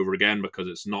over and over again because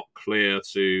it's not clear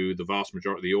to the vast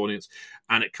majority of the audience.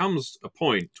 And it comes a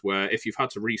point where if you've had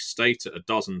to restate it a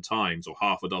dozen times or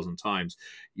half a dozen times,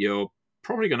 you're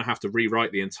probably going to have to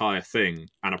rewrite the entire thing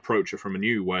and approach it from a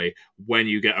new way when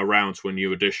you get around to a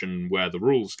new edition where the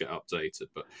rules get updated.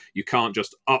 But you can't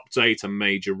just update a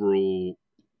major rule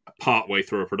partway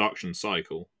through a production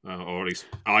cycle, or at least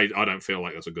I don't feel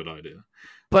like that's a good idea.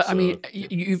 But I mean,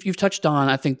 you've touched on,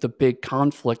 I think, the big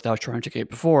conflict that I was trying to get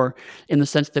before, in the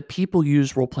sense that people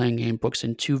use role-playing game books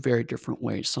in two very different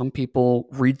ways. Some people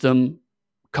read them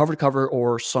cover to cover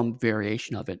or some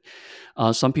variation of it.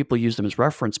 Some people use them as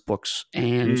reference books,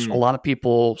 and a lot of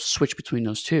people switch between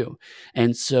those two.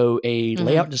 And so a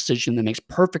layout decision that makes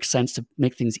perfect sense to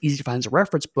make things easy to find as a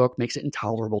reference book makes it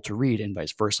intolerable to read, and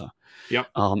vice versa. Yep.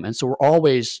 And so we're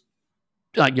always,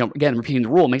 again, repeating the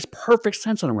rule makes perfect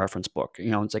sense in a reference book.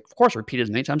 It's like, of course, repeat it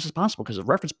as many times as possible, because a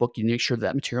reference book, you make sure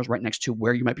that material is right next to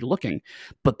where you might be looking.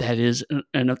 But that is,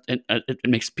 it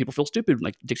makes people feel stupid,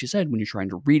 like Dixie said, when you're trying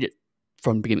to read it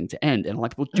from beginning to end. And a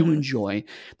lot of people do enjoy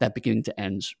that beginning to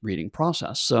end reading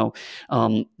process. So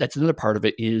that's another part of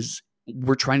it, is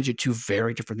we're trying to do two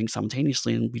very different things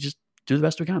simultaneously, and we just do the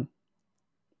best we can.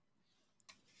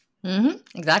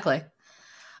 Exactly.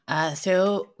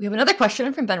 So we have another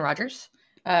question from Ben Rogers,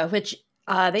 which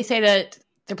they say that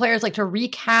their players like to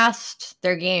recast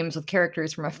their games with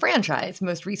characters from a franchise,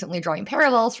 most recently drawing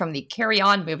parallels from the Carry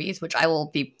On movies, which I will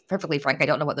be perfectly frank, I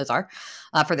don't know what those are,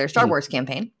 for their Star Wars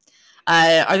campaign.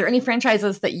 Are there any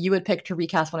franchises that you would pick to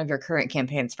recast one of your current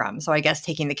campaigns from? So I guess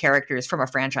taking the characters from a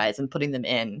franchise and putting them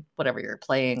in whatever you're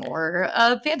playing, or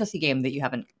a fantasy game that you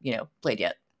haven't, played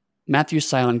yet. Matthew's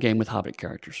Silent game with Hobbit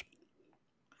characters.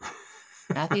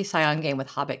 Matthew's Silent game with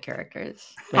Hobbit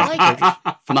characters. Yeah, I like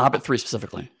it. From The Hobbit 3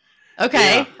 specifically.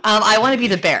 Okay. Yeah. I want to be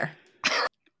the bear.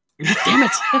 Damn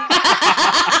it.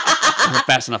 I'm not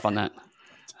fast enough on that.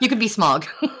 You could be Smaug.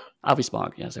 I'll be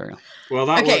Smaug. Yes, there we go. Well,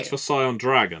 that works for Scion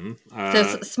Dragon.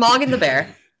 So Smaug and the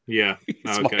bear. Yeah.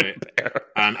 Okay.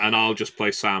 And I'll just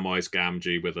play Samwise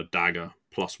Gamgee with a dagger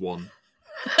 +1.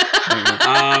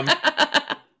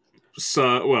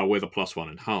 With a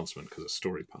 +1 enhancement because it's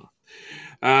story path.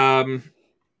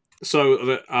 So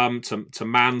to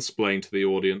mansplain to the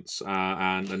audience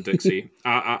and Dixie,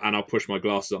 and I'll push my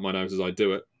glasses up my nose as I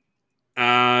do it.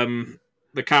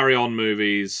 The Carry On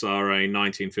movies are a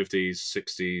 1950s,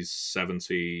 60s,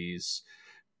 70s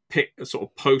sort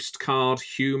of postcard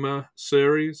humor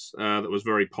series that was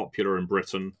very popular in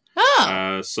Britain.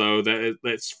 Oh. So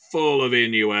it's full of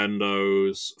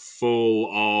innuendos, full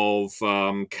of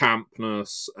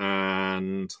campness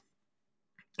and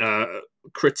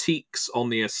critiques on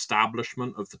the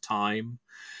establishment of the time.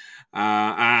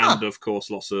 And, of course,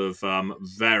 lots of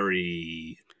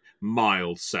very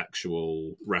mild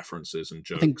sexual references and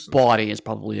jokes. I think bawdy is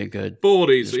probably a good...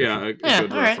 Bawdy's, a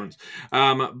good reference.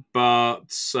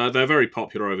 But they're very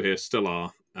popular over here, still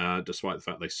are. despite the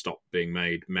fact they stopped being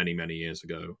made many, many years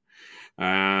ago.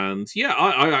 And yeah,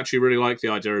 I actually really like the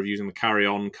idea of using the Carry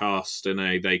On cast in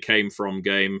a They Came From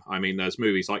game. I mean, there's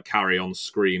movies like Carry On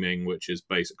Screaming, which is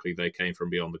basically They Came From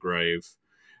Beyond the Grave.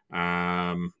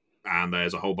 And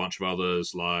there's a whole bunch of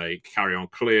others like Carry On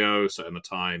Cleo, set in the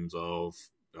times of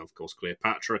course,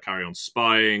 Cleopatra, Carry On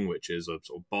Spying, which is a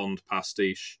sort of Bond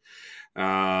pastiche,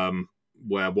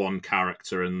 where one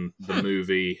character in the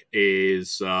movie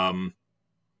is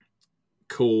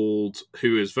called,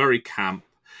 who is very camp,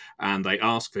 and they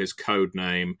ask for his code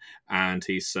name, and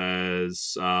he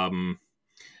says, my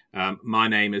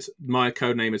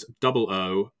code name is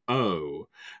 000,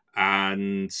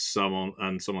 and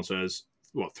someone says,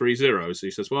 what, 3 zeros? So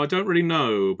he says, well, I don't really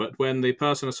know, but when the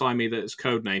person assigned me that his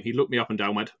code name, he looked me up and down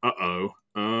and went, oh,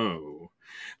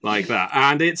 like that.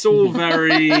 And it's all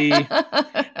very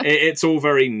it's all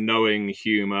very knowing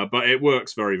humor, but it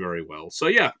works very, very well. So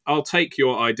yeah, I'll take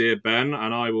your idea, Ben,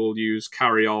 and I will use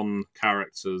Carry On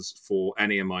characters for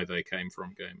any of my They Came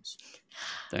From games.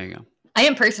 There you go. I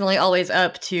am personally always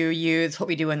up to use What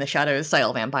We Do in the Shadows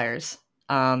style vampires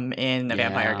in a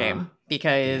vampire game,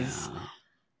 because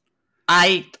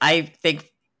I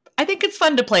think it's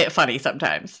fun to play it funny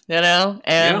sometimes,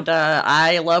 and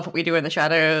I love What We Do in the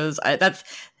Shadows. That's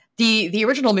the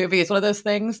original movie is one of those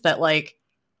things that, like,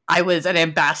 I was an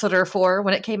ambassador for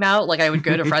when it came out. Like, I would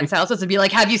go to friends' houses and be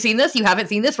like, have you seen this? You haven't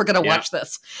seen this? We're going to watch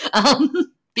this.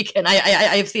 Because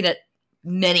I've seen it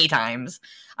many times.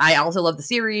 I also love the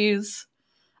series.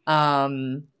 I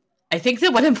think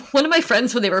that one of my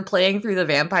friends, when they were playing through the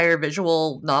vampire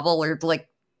visual novel, or like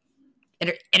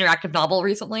interactive novel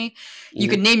recently, you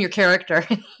could name your character.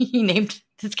 He named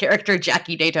his character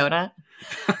Jackie Daytona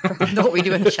from What We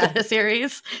Do in the Shadow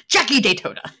series. Jackie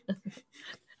Daytona.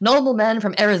 Normal man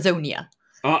from Arizona.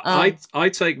 I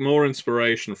take more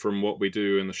inspiration from What We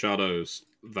Do in the Shadows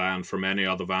than from any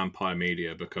other vampire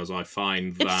media, because I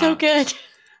find that... It's so good.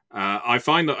 I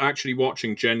find that actually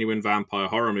watching genuine vampire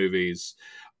horror movies,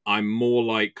 I'm more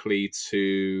likely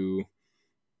to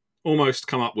almost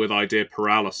come up with idea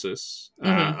paralysis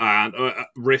and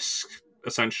risk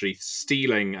essentially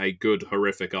stealing a good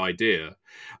horrific idea.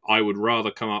 I would rather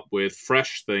come up with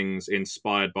fresh things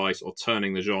inspired by or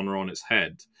turning the genre on its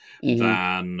head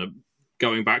than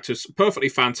going back to perfectly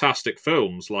fantastic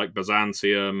films like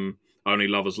Byzantium, Only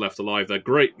Lovers Left Alive. They're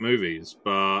great movies,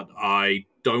 but I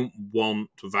don't want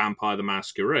Vampire the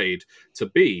Masquerade to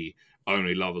be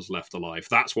Only Lovers Left Alive.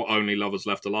 That's what Only Lovers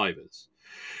Left Alive is.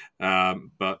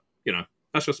 But,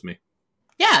 that's just me.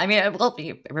 Yeah, I mean, well,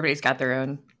 everybody's got their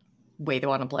own way they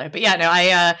want to play. But yeah, no,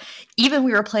 I even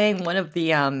we were playing one of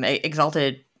the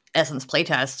Exalted Essence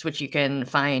playtests, which you can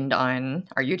find on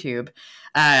our YouTube.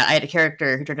 I had a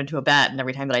character who turned into a bat, and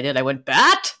every time that I did, I went,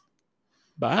 bat?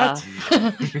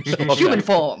 Human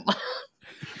form.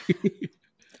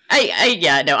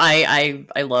 I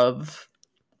love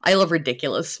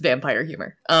ridiculous vampire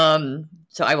humor.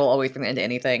 So I will always bring that into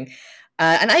anything.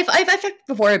 And I've talked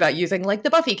before about using like the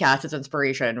Buffy cast as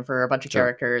inspiration for a bunch of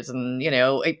characters, and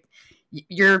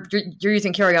you're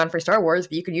using Carry On for Star Wars,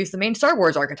 but you can use the main Star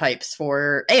Wars archetypes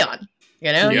for Aeon.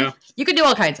 You can do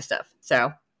all kinds of stuff.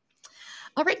 So,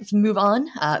 all right, let's move on.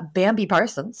 Bambi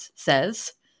Parsons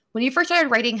says, when you first started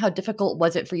writing, how difficult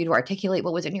was it for you to articulate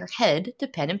what was in your head to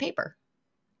pen and paper?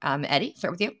 Eddie,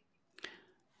 start with you.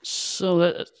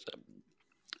 So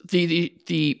it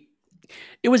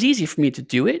was easy for me to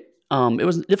do it. It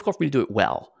was difficult for me to do it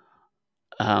well.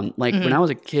 When I was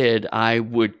a kid, I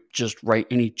would just write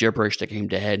any gibberish that came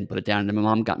to head and put it down. And my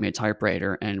mom got me a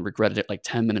typewriter and regretted it like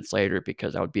 10 minutes later,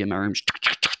 because I would be in my room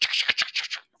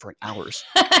for hours.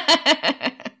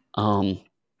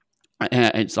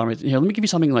 And so let me give you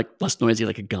something like less noisy,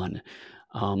 like a gun.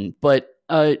 But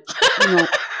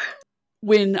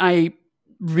when I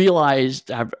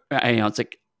realized, it's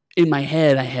like in my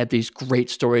head, I had these great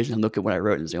stories, and look at what I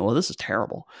wrote and say, "Well, this is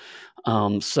terrible."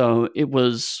 So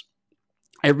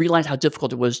I realized how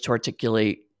difficult it was to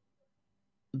articulate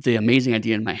the amazing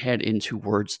idea in my head into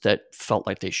words that felt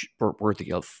like they were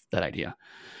worthy of that idea.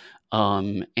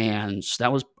 And so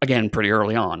that was, again, pretty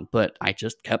early on, but I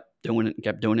just kept doing it.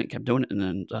 And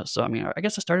then, I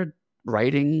guess I started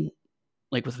writing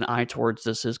like with an eye towards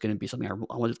this is going to be something I want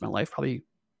to do with my life. Probably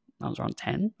I was around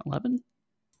 10, 11.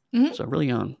 So really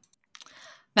young.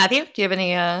 Matthew, do you have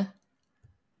any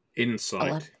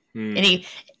insight? Any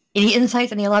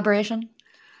insights, any elaboration?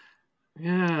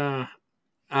 Yeah.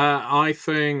 I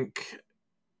think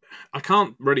I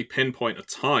can't really pinpoint a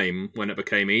time when it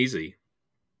became easy.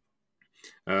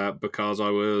 Because I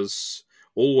was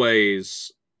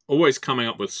always always coming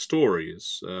up with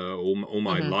stories all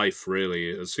my life,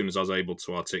 really. As soon as I was able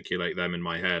to articulate them in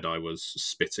my head, I was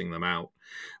spitting them out.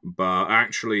 But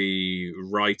actually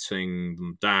writing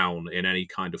them down in any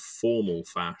kind of formal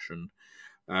fashion,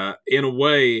 in a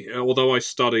way, although I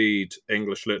studied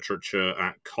English literature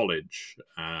at college,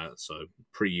 so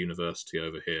pre-university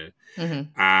over here,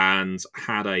 and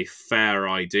had a fair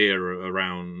idea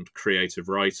around creative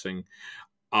writing,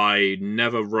 I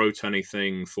never wrote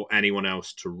anything for anyone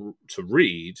else to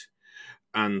read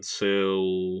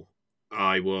until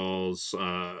I was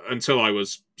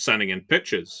sending in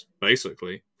pitches,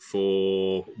 basically,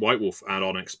 for White Wolf and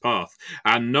Onyx Path.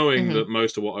 And knowing that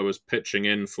most of what I was pitching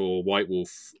in for White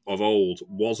Wolf of old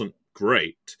wasn't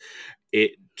great,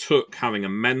 it took having a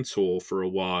mentor for a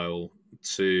while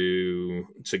to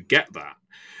get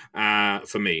that,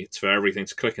 for me, for everything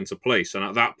to click into place. And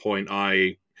at that point,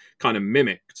 I kind of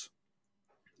mimicked,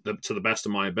 to the best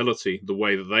of my ability, the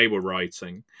way that they were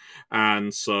writing.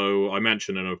 And so I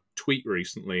mentioned in a tweet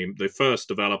recently, the first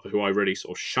developer who I really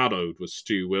sort of shadowed was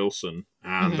Stu Wilson.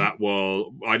 And that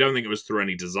was, I don't think it was through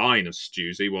any design of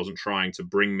Stu's. He wasn't trying to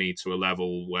bring me to a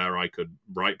level where I could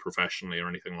write professionally or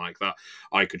anything like that.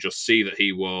 I could just see that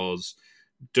he was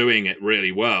doing it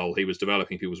really well. He was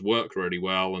developing people's work really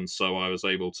well. And so I was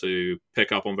able to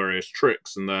pick up on various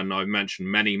tricks. And then I've mentioned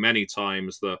many, many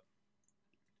times that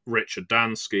Richard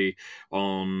Dansky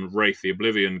on Wraith the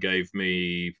Oblivion gave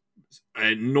me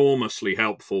enormously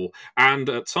helpful and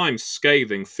at times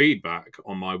scathing feedback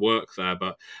on my work there,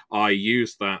 but I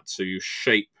used that to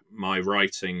shape my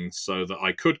writing so that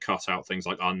I could cut out things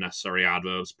like unnecessary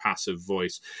adverbs, passive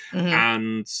voice.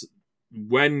 And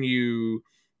when you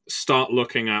start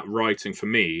looking at writing, for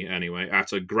me anyway,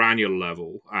 at a granular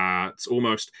level, at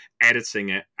almost editing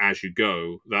it as you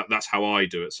go, that's how I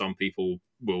do it. Some people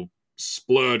will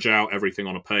splurge out everything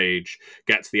on a page,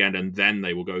 get to the end, and then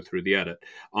they will go through the edit.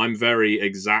 I'm very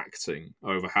exacting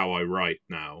over how I write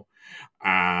now,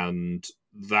 and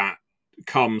that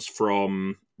comes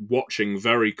from watching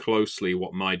very closely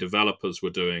what my developers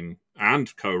were doing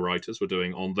and co-writers were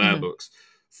doing on their books,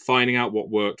 finding out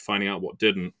what worked, finding out what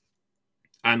didn't,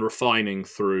 and refining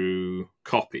through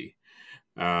copy.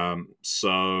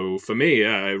 So for me,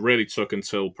 it really took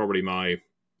until probably my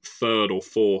third or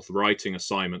fourth writing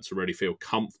assignment to really feel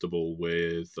comfortable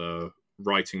with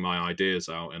writing my ideas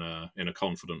out in a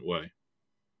confident way.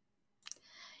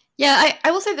 Yeah, I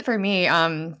will say that for me,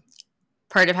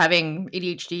 part of having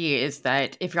ADHD is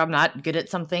that if I'm not good at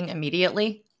something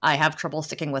immediately, I have trouble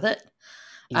sticking with it.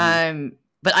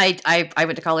 But I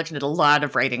went to college and did a lot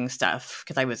of writing stuff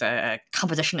because I was a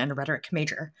composition and a rhetoric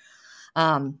major.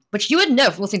 Which you wouldn't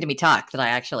know from listening to me talk that I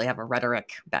actually have a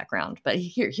rhetoric background, but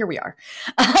here we are.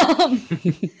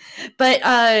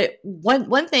 But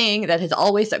one thing that has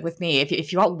always stuck with me,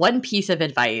 if you want one piece of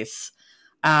advice,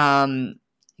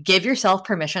 give yourself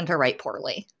permission to write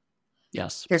poorly.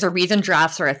 Yes. There's a reason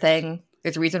drafts are a thing.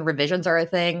 There's a reason revisions are a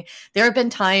thing. There have been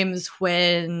times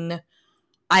when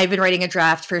I've been writing a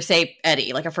draft for, say,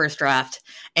 Eddie, like a first draft,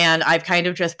 and I've kind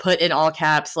of just put in all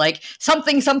caps, like,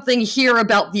 something here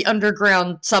about the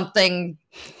underground something,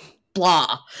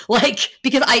 blah. Like,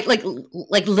 because I,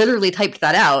 like literally typed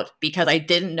that out because I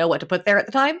didn't know what to put there at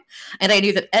the time, and I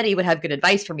knew that Eddie would have good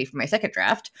advice for me for my second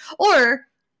draft, or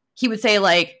he would say,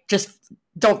 like, just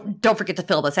don't forget to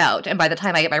fill this out, and by the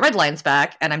time I get my red lines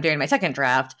back and I'm doing my second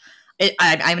draft,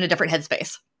 I'm in a different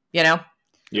headspace, you know?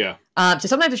 Yeah. So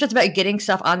sometimes it's just about getting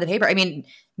stuff on the paper. I mean,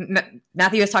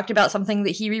 Matthew has talked about something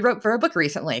that he rewrote for a book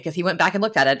recently because he went back and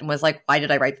looked at it and was like, "Why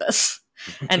did I write this?"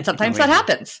 And sometimes that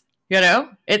happens. You know,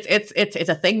 it's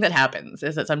a thing that happens.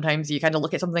 Is that sometimes you kind of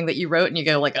look at something that you wrote and you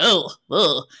go like, "Oh,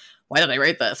 why did I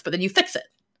write this?" But then you fix it.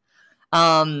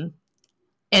 And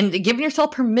giving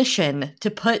yourself permission to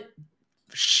put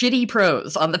shitty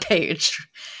prose on the page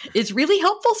is really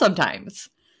helpful sometimes.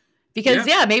 Because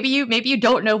maybe you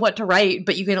don't know what to write,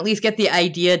 but you can at least get the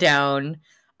idea down.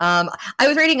 I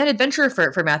was writing an adventure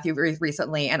for Matthew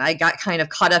recently, and I got kind of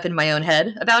caught up in my own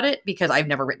head about it because I've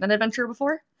never written an adventure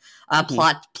before.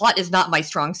 Plot is not my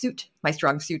strong suit. My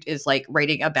strong suit is like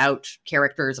writing about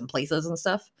characters and places and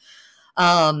stuff.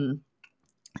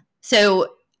 So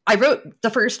I wrote the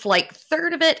first like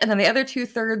third of it, and then the other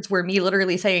 2/3 were me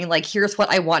literally saying like, "Here's what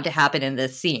I want to happen in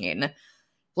this scene.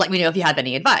 Let me know if you have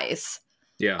any advice."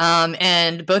 Yeah.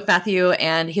 And both Matthew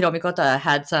and Hiromi Kota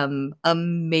had some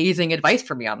amazing advice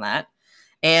for me on that.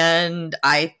 And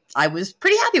I was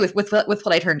pretty happy with what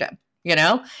I turned in, you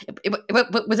know?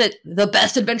 Was it the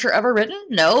best adventure ever written?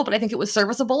 No, but I think it was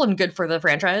serviceable and good for the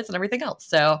franchise and everything else.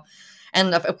 So,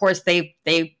 and of course they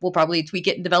will probably tweak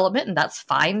it in development, and that's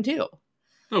fine too.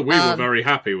 No, we were very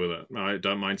happy with it. I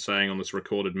don't mind saying on this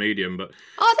recorded medium, but...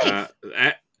 Oh, thanks. Very happy with it. I don't mind saying on this recorded medium, but... Oh,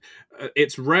 thanks.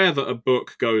 It's rare that a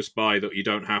book goes by that you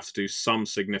don't have to do some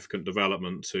significant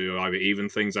development to either even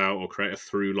things out or create a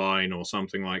through line or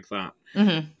something like that.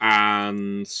 Mm-hmm.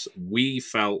 And we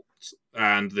felt,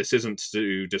 and this isn't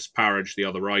to disparage the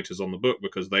other writers on the book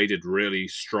because they did really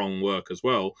strong work as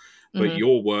well, but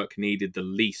your work needed the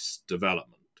least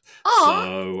development.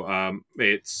 Aww. So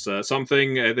it's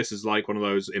something. This is like one of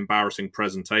those embarrassing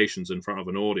presentations in front of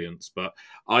an audience, but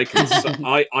I can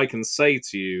I can say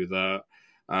to you that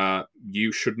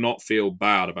you should not feel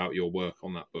bad about your work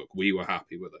on that book. We were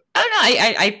happy with it. Oh no,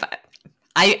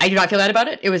 I do not feel bad about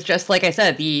it. It was just like I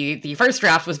said, the first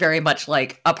draft was very much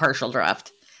like a partial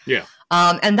draft. Yeah.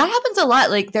 And that happens a lot.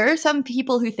 Like there are some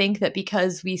people who think that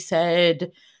because we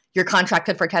said you're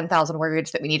contracted for 10,000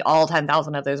 words, that we need all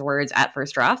 10,000 of those words at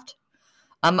first draft.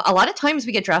 A lot of times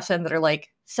we get drafts in that are like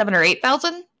 7,000 or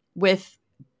 8,000 with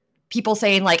people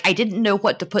saying like, I didn't know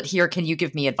what to put here. Can you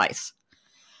give me advice?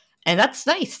 And that's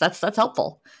nice. That's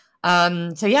helpful.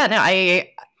 So yeah, no,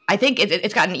 I think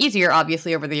it's gotten easier,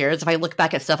 obviously, over the years. If I look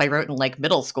back at stuff I wrote in like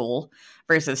middle school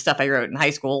versus stuff I wrote in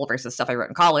high school versus stuff I wrote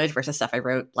in college versus stuff I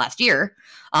wrote last year,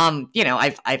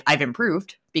 I've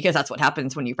improved because that's what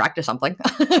happens when you practice something.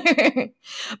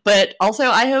 But also,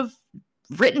 I have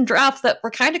written drafts that were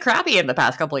kind of crappy in the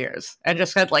past couple of years, and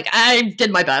just said like, I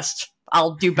did my best.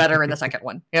 I'll do better in the second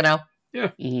one. Yeah.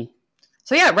 Mm-hmm.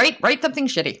 So yeah, write something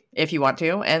shitty if you want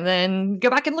to, and then go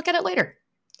back and look at it later.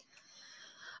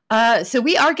 So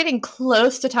we are getting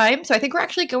close to time, so I think we're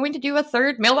actually going to do a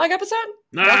third mailbag episode.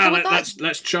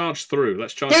 Let's charge through.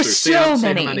 There's so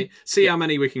many. See how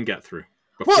many we can get through.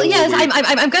 Well, yes,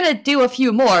 I'm going to do a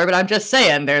few more, but I'm just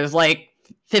saying there's like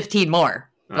 15 more.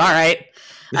 All right.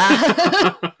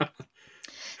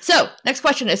 So next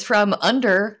question is from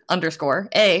 _A_bridge.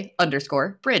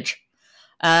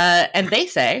 And they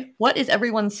say, what is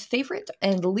everyone's favorite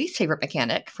and least favorite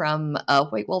mechanic from a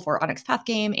White Wolf or Onyx Path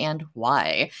game, and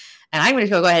why? And I'm going to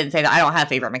go ahead and say that I don't have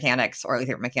favorite mechanics or least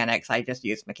favorite mechanics. I just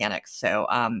use mechanics. So,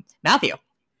 Matthew,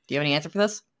 do you have any answer for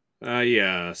this?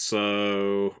 Yeah,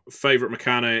 so favorite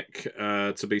mechanic,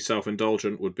 to be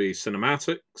self-indulgent, would be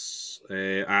cinematics,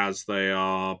 as they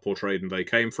are portrayed and they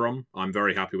came from. I'm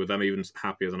very happy with them, even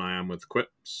happier than I am with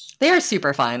quips. They are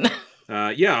super fun.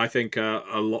 Yeah, I think a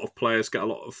lot of players get a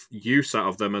lot of use out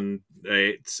of them, and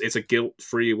it's a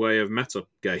guilt-free way of meta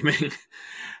gaming.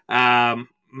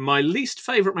 My least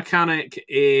favourite mechanic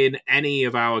in any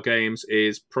of our games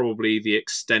is probably the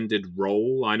extended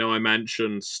roll. I know I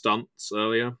mentioned stunts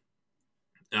earlier,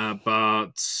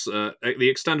 but the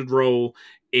extended roll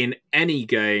in any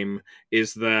game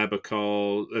is there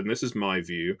because, and this is my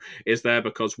view, is there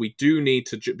because we do need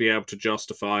to be able to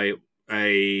justify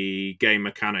a game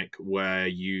mechanic where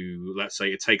you, let's say,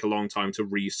 you take a long time to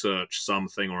research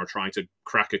something or are trying to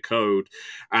crack a code,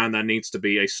 and there needs to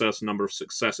be a certain number of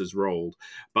successes rolled.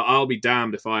 But I'll be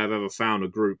damned if I have ever found a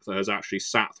group that has actually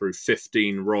sat through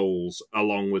 15 rolls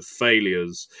along with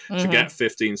failures to get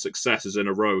 15 successes in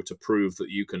a row to prove that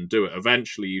you can do it.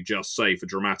 Eventually, you just say, for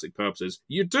dramatic purposes,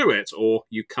 you do it or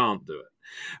you can't do it.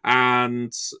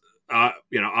 And,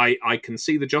 I can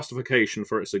see the justification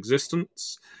for its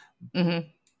existence. Mm-hmm.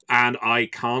 And I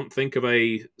can't think of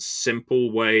a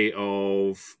simple way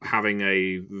of having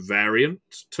a variant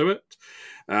to it.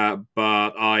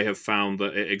 But I have found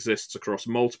that it exists across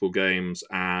multiple games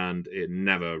and it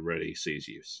never really sees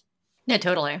use. Yeah,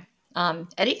 totally.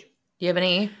 Eddie, do you have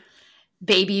any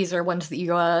babies or ones that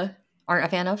you aren't a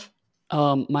fan of?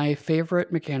 My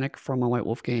favorite mechanic from a White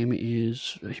Wolf game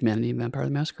is Humanity and Vampire the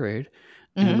Masquerade.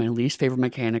 And my least favorite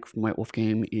mechanic from White Wolf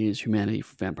game is Humanity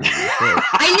for Vampire the Masquerade.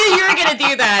 I knew you were going to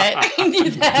do that. I knew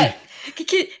that.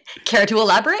 Care to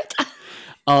elaborate?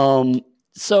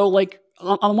 So, like,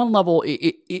 on one level,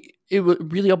 it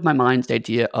really opened my mind to the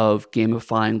idea of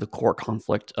gamifying the core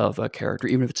conflict of a character,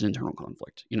 even if it's an internal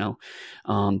conflict. The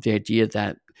idea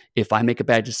that if I make a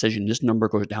bad decision, this number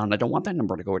goes down. I don't want that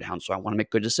number to go down, so I want to make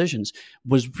good decisions.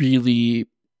 Was really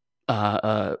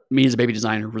me as a baby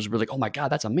designer was really like, oh my God,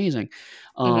 that's amazing.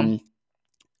 And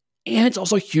it's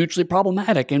also hugely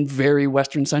problematic and very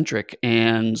Western centric,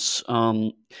 and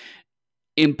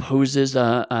imposes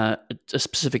a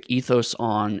specific ethos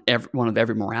on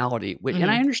every morality. And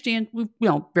I understand,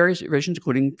 various versions,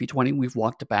 including V20, we've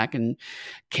walked it back and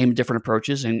came to different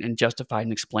approaches and justified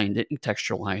and explained it and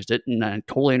textualized it. And I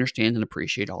totally understand and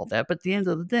appreciate all that. But at the end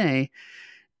of the day,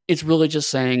 it's really just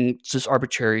saying this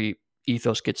arbitrary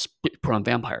ethos gets put on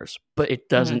vampires, but it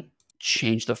doesn't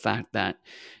change the fact that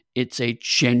it's a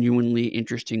genuinely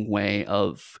interesting way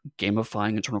of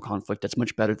gamifying internal conflict that's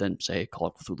much better than, say, Call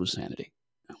of Cthulhu Sanity.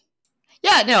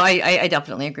 Yeah, no, I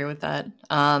definitely agree with that.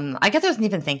 I guess I wasn't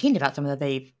even thinking about some of that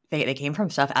they came from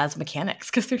stuff as mechanics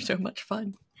because they're so much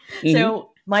fun. Mm-hmm.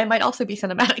 So mine might also be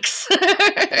cinematics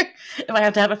if I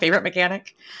have to have a favorite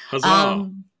mechanic.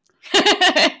 Huzzah!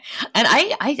 And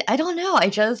I don't know.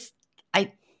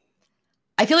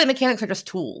 I feel like mechanics are just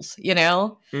tools, you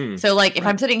know? So, like, if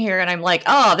I'm sitting here and I'm like,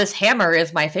 oh, this hammer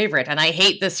is my favorite, and I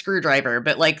hate this screwdriver,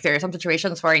 but, like, there are some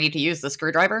situations where I need to use the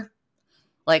screwdriver,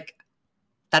 like,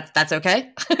 that's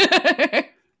okay.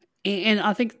 And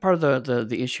I think part of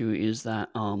the issue is that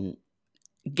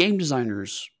game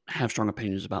designers have strong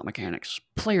opinions about mechanics.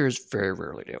 Players very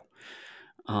rarely do.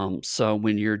 So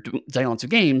when you're designing lots of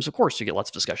games, of course, you get lots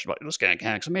of discussion about this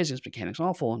mechanic's amazing, this mechanic's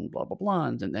awful, and blah blah blah.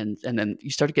 And then you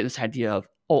start to get this idea of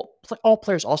all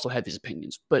players also have these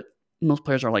opinions, but most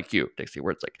players are like you, Dixie,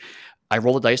 where it's like, I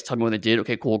roll the dice, tell me what they did,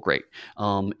 okay, cool, great.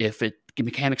 If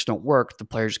mechanics don't work, the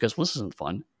player just goes, well, this isn't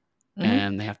fun,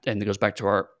 and it goes back to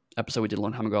our episode we did a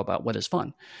long time ago about what is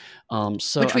fun.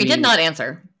 Which we did not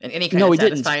answer in any kind of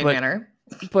satisfying manner.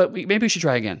 But maybe we should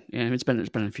try again. Yeah, it's been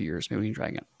a few years. Maybe we can try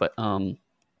again. But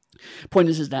point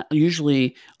is that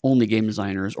usually only game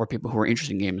designers or people who are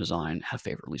interested in game design have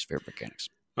least favorite mechanics.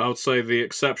 I would say the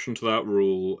exception to that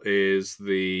rule is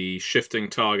the shifting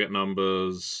target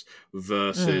numbers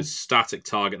versus static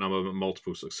target number but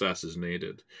multiple successes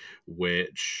needed,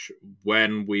 which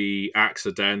when we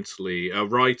accidentally... A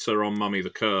writer on Mummy the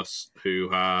Curse who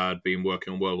had been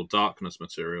working on World of Darkness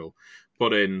material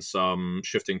put in some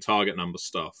shifting target number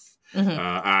stuff.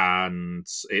 And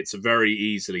it's very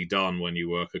easily done when you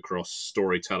work across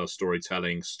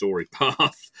storytelling, story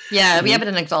path. Yeah, we have it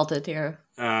in Exalted here.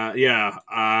 Yeah,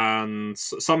 and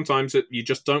sometimes you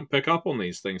just don't pick up on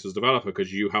these things as a developer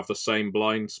because you have the same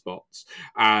blind spots.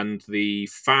 And the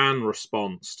fan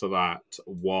response to that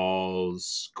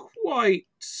was quite...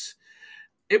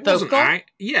 It wasn't...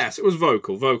 Yes, it was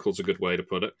vocal. Vocal's a good way to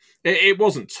put it. It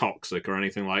wasn't toxic or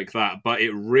anything like that, but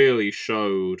it really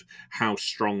showed how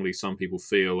strongly some people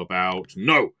feel about,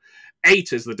 no,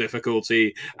 8 is the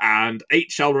difficulty, and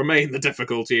 8 shall remain the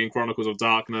difficulty in Chronicles of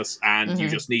Darkness, and you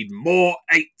just need more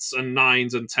 8s and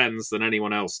 9s and 10s than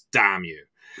anyone else, damn you.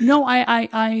 No,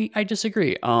 I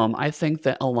disagree. I think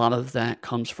that a lot of that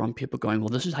comes from people going, well,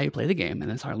 this is how you play the game, and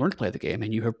that's how I learned to play the game,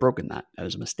 and you have broken that. That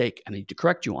is a mistake, and I need to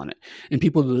correct you on it. And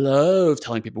people love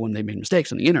telling people when they made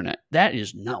mistakes on the internet. That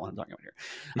is not what I'm talking about here.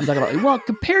 I'm talking about, well,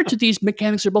 compared to these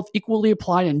mechanics are both equally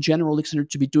applied and generally considered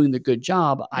to be doing the good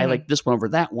job, I like this one over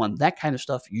that one. That kind of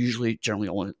stuff generally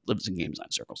only lives in game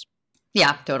design circles.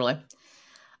 Yeah, totally.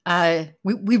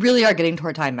 We really are getting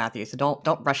toward time, Matthew, so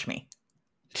don't rush me.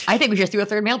 I think we should do a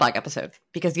third mailbag episode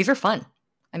because these are fun.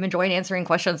 I'm enjoying answering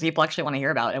questions people actually want to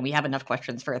hear about, and we have enough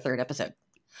questions for a third episode.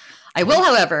 I will,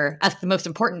 however, ask the most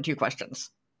important 2 questions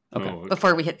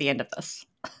before we hit the end of this.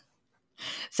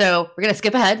 So we're going to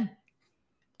skip ahead.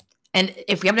 And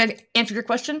if we haven't answered your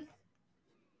question,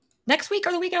 next week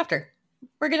or the week after,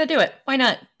 we're going to do it. Why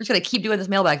not? We're just going to keep doing this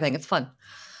mailbag thing. It's fun.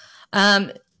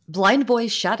 Blind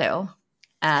Boy's Shadow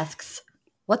asks,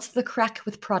 what's the crack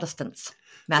with Protestants?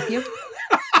 Matthew?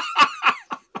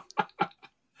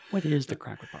 What is the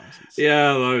crack with Protestants?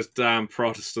 Yeah, those damn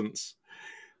Protestants.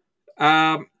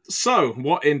 So,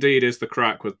 what indeed is the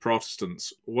crack with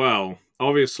Protestants? Well,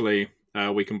 obviously,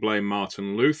 we can blame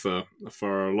Martin Luther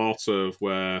for a lot of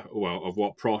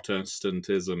what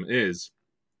Protestantism is,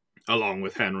 along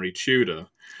with Henry Tudor.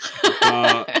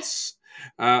 But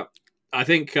I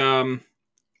think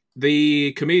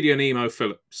the comedian Emo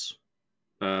Phillips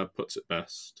puts it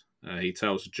best. He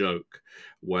tells a joke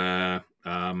where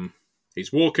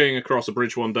he's walking across a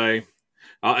bridge one day.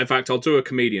 In fact, I'll do a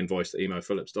comedian voice that Emo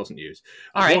Phillips doesn't use.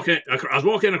 I was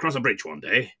walking across a bridge one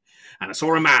day, and I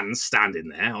saw a man standing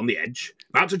there on the edge,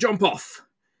 about to jump off.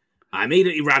 I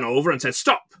immediately ran over and said,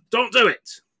 "Stop! Don't do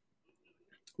it!"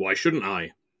 "Why shouldn't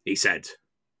I?" he said.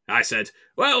 I said,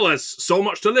 "Well, there's so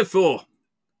much to live for."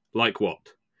 "Like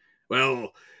what?"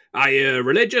 "Well, are you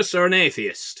religious or an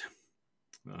atheist?"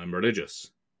 "I'm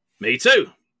religious." "Me too.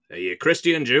 Are you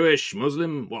Christian, Jewish,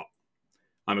 Muslim? What?"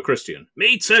 "I'm a Christian."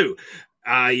 "Me too.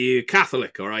 Are you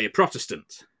Catholic or are you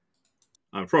Protestant?"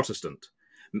 "I'm a Protestant."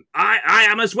 I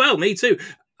am as well. Me too.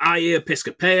 "Are you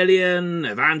Episcopalian,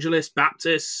 Evangelist,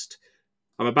 Baptist?"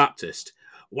 "I'm a Baptist."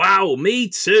 "Wow, me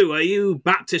too. Are you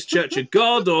Baptist Church of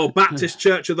God or Baptist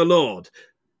Church of the Lord?"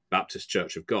 "Baptist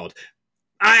Church of God."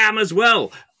 "I am as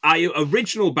well. Are you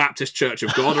Original Baptist Church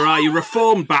of God or are you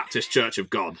Reformed Baptist Church of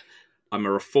God?" "I'm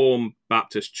a Reformed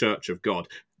Baptist Church of God."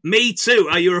 "Me too.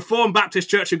 Are you Reformed Baptist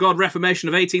Church of God Reformation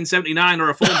of 1879 or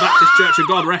Reformed Baptist Church of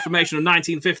God Reformation of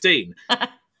 1915?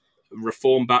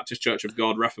 Reformed Baptist Church of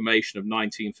God Reformation of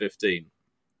 1915.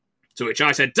 To which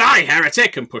I said, "Die,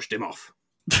 heretic!" and pushed him off.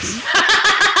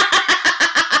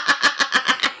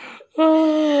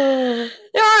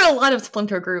 There are a lot of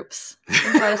splinter groups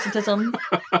in Protestantism.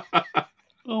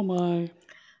 Oh my.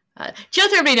 Just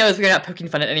so everybody knows, we're not poking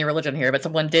fun at any religion here, but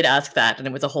someone did ask that, and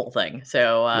it was a whole thing.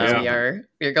 So we are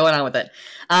going on with it.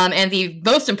 And the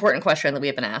most important question that we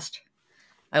have been asked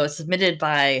was submitted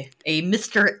by a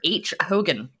Mr. H.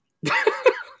 Hogan.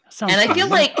 And I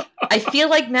feel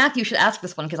like Matthew should ask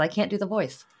this one because I can't do the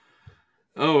voice.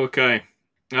 Oh, okay.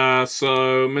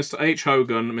 So Mr. H.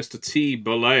 Hogan, Mr. T.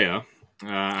 Balea,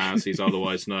 as he's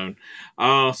otherwise known,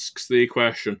 asks the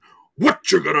question,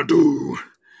 "What you gonna do?"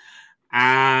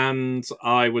 And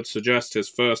I would suggest his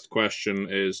first question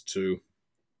is to,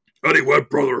 "Anyway,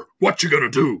 brother, what you gonna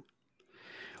do?"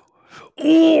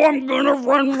 "Oh, I'm gonna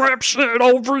run rapshit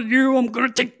over you. I'm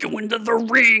gonna take you into the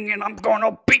ring, and I'm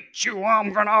gonna beat you.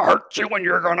 I'm gonna hurt you, and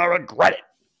you're gonna regret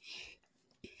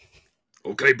it."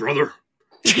 "Okay, brother."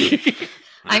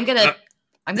 I'm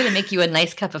gonna make you a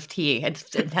nice cup of tea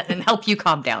and help you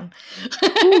calm down.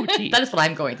 Ooh, tea. That is what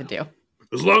I'm going to do.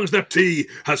 "As long as that tea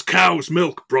has cow's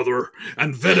milk, brother,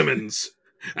 and vitamins,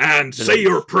 and say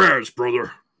your prayers,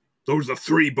 brother. Those are the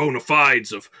 3 bona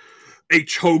fides of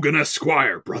H. Hogan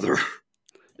Esquire, brother."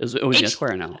 Is it always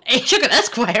Esquire now? H. Hogan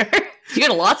Esquire? You go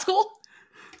to law school?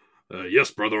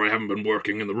 "Yes, brother, I haven't been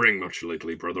working in the ring much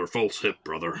lately, brother. False hip,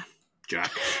 brother.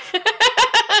 Jack."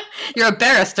 You're a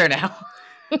barrister now.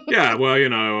 Yeah, well,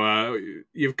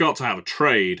 you've got to have a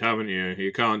trade, haven't you?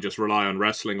 You can't just rely on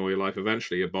wrestling all your life.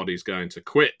 Eventually, your body's going to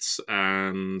quit,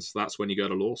 and that's when you go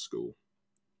to law school.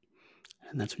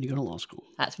 And that's when you go to law school.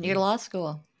 That's when you go to law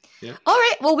school. Yeah. All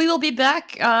right, well, we will be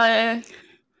back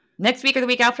next week or the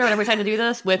week after, whenever we decide to do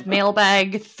this, with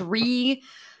Mailbag 3,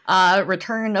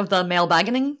 Return of the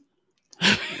Mailbagging.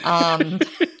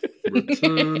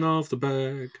 Return of the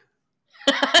bag.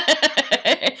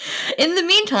 In the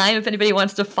meantime, if anybody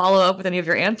wants to follow up with any of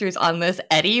your answers on this,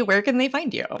 Eddie, where can they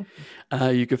find you?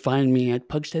 You can find me at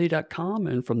pugsteady.com,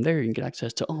 and from there you can get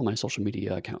access to all my social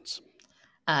media accounts.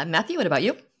 Matthew, what about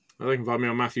you? They can find me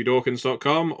on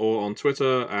MatthewDawkins.com or on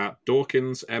Twitter at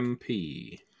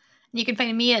DawkinsMP. You can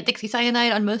find me at Dixie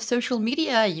Cyanide on most social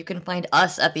media. You can find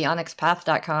us at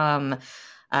theonyxpath.com.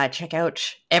 Check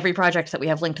out every project that we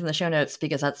have linked in the show notes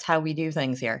because that's how we do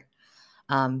things here.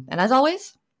 And as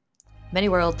always, many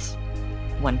worlds,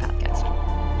 one podcast.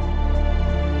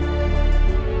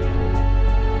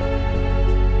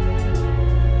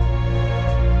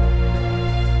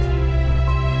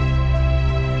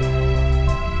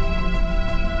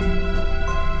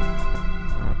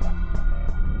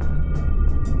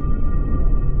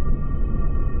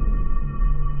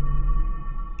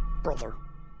 Brother.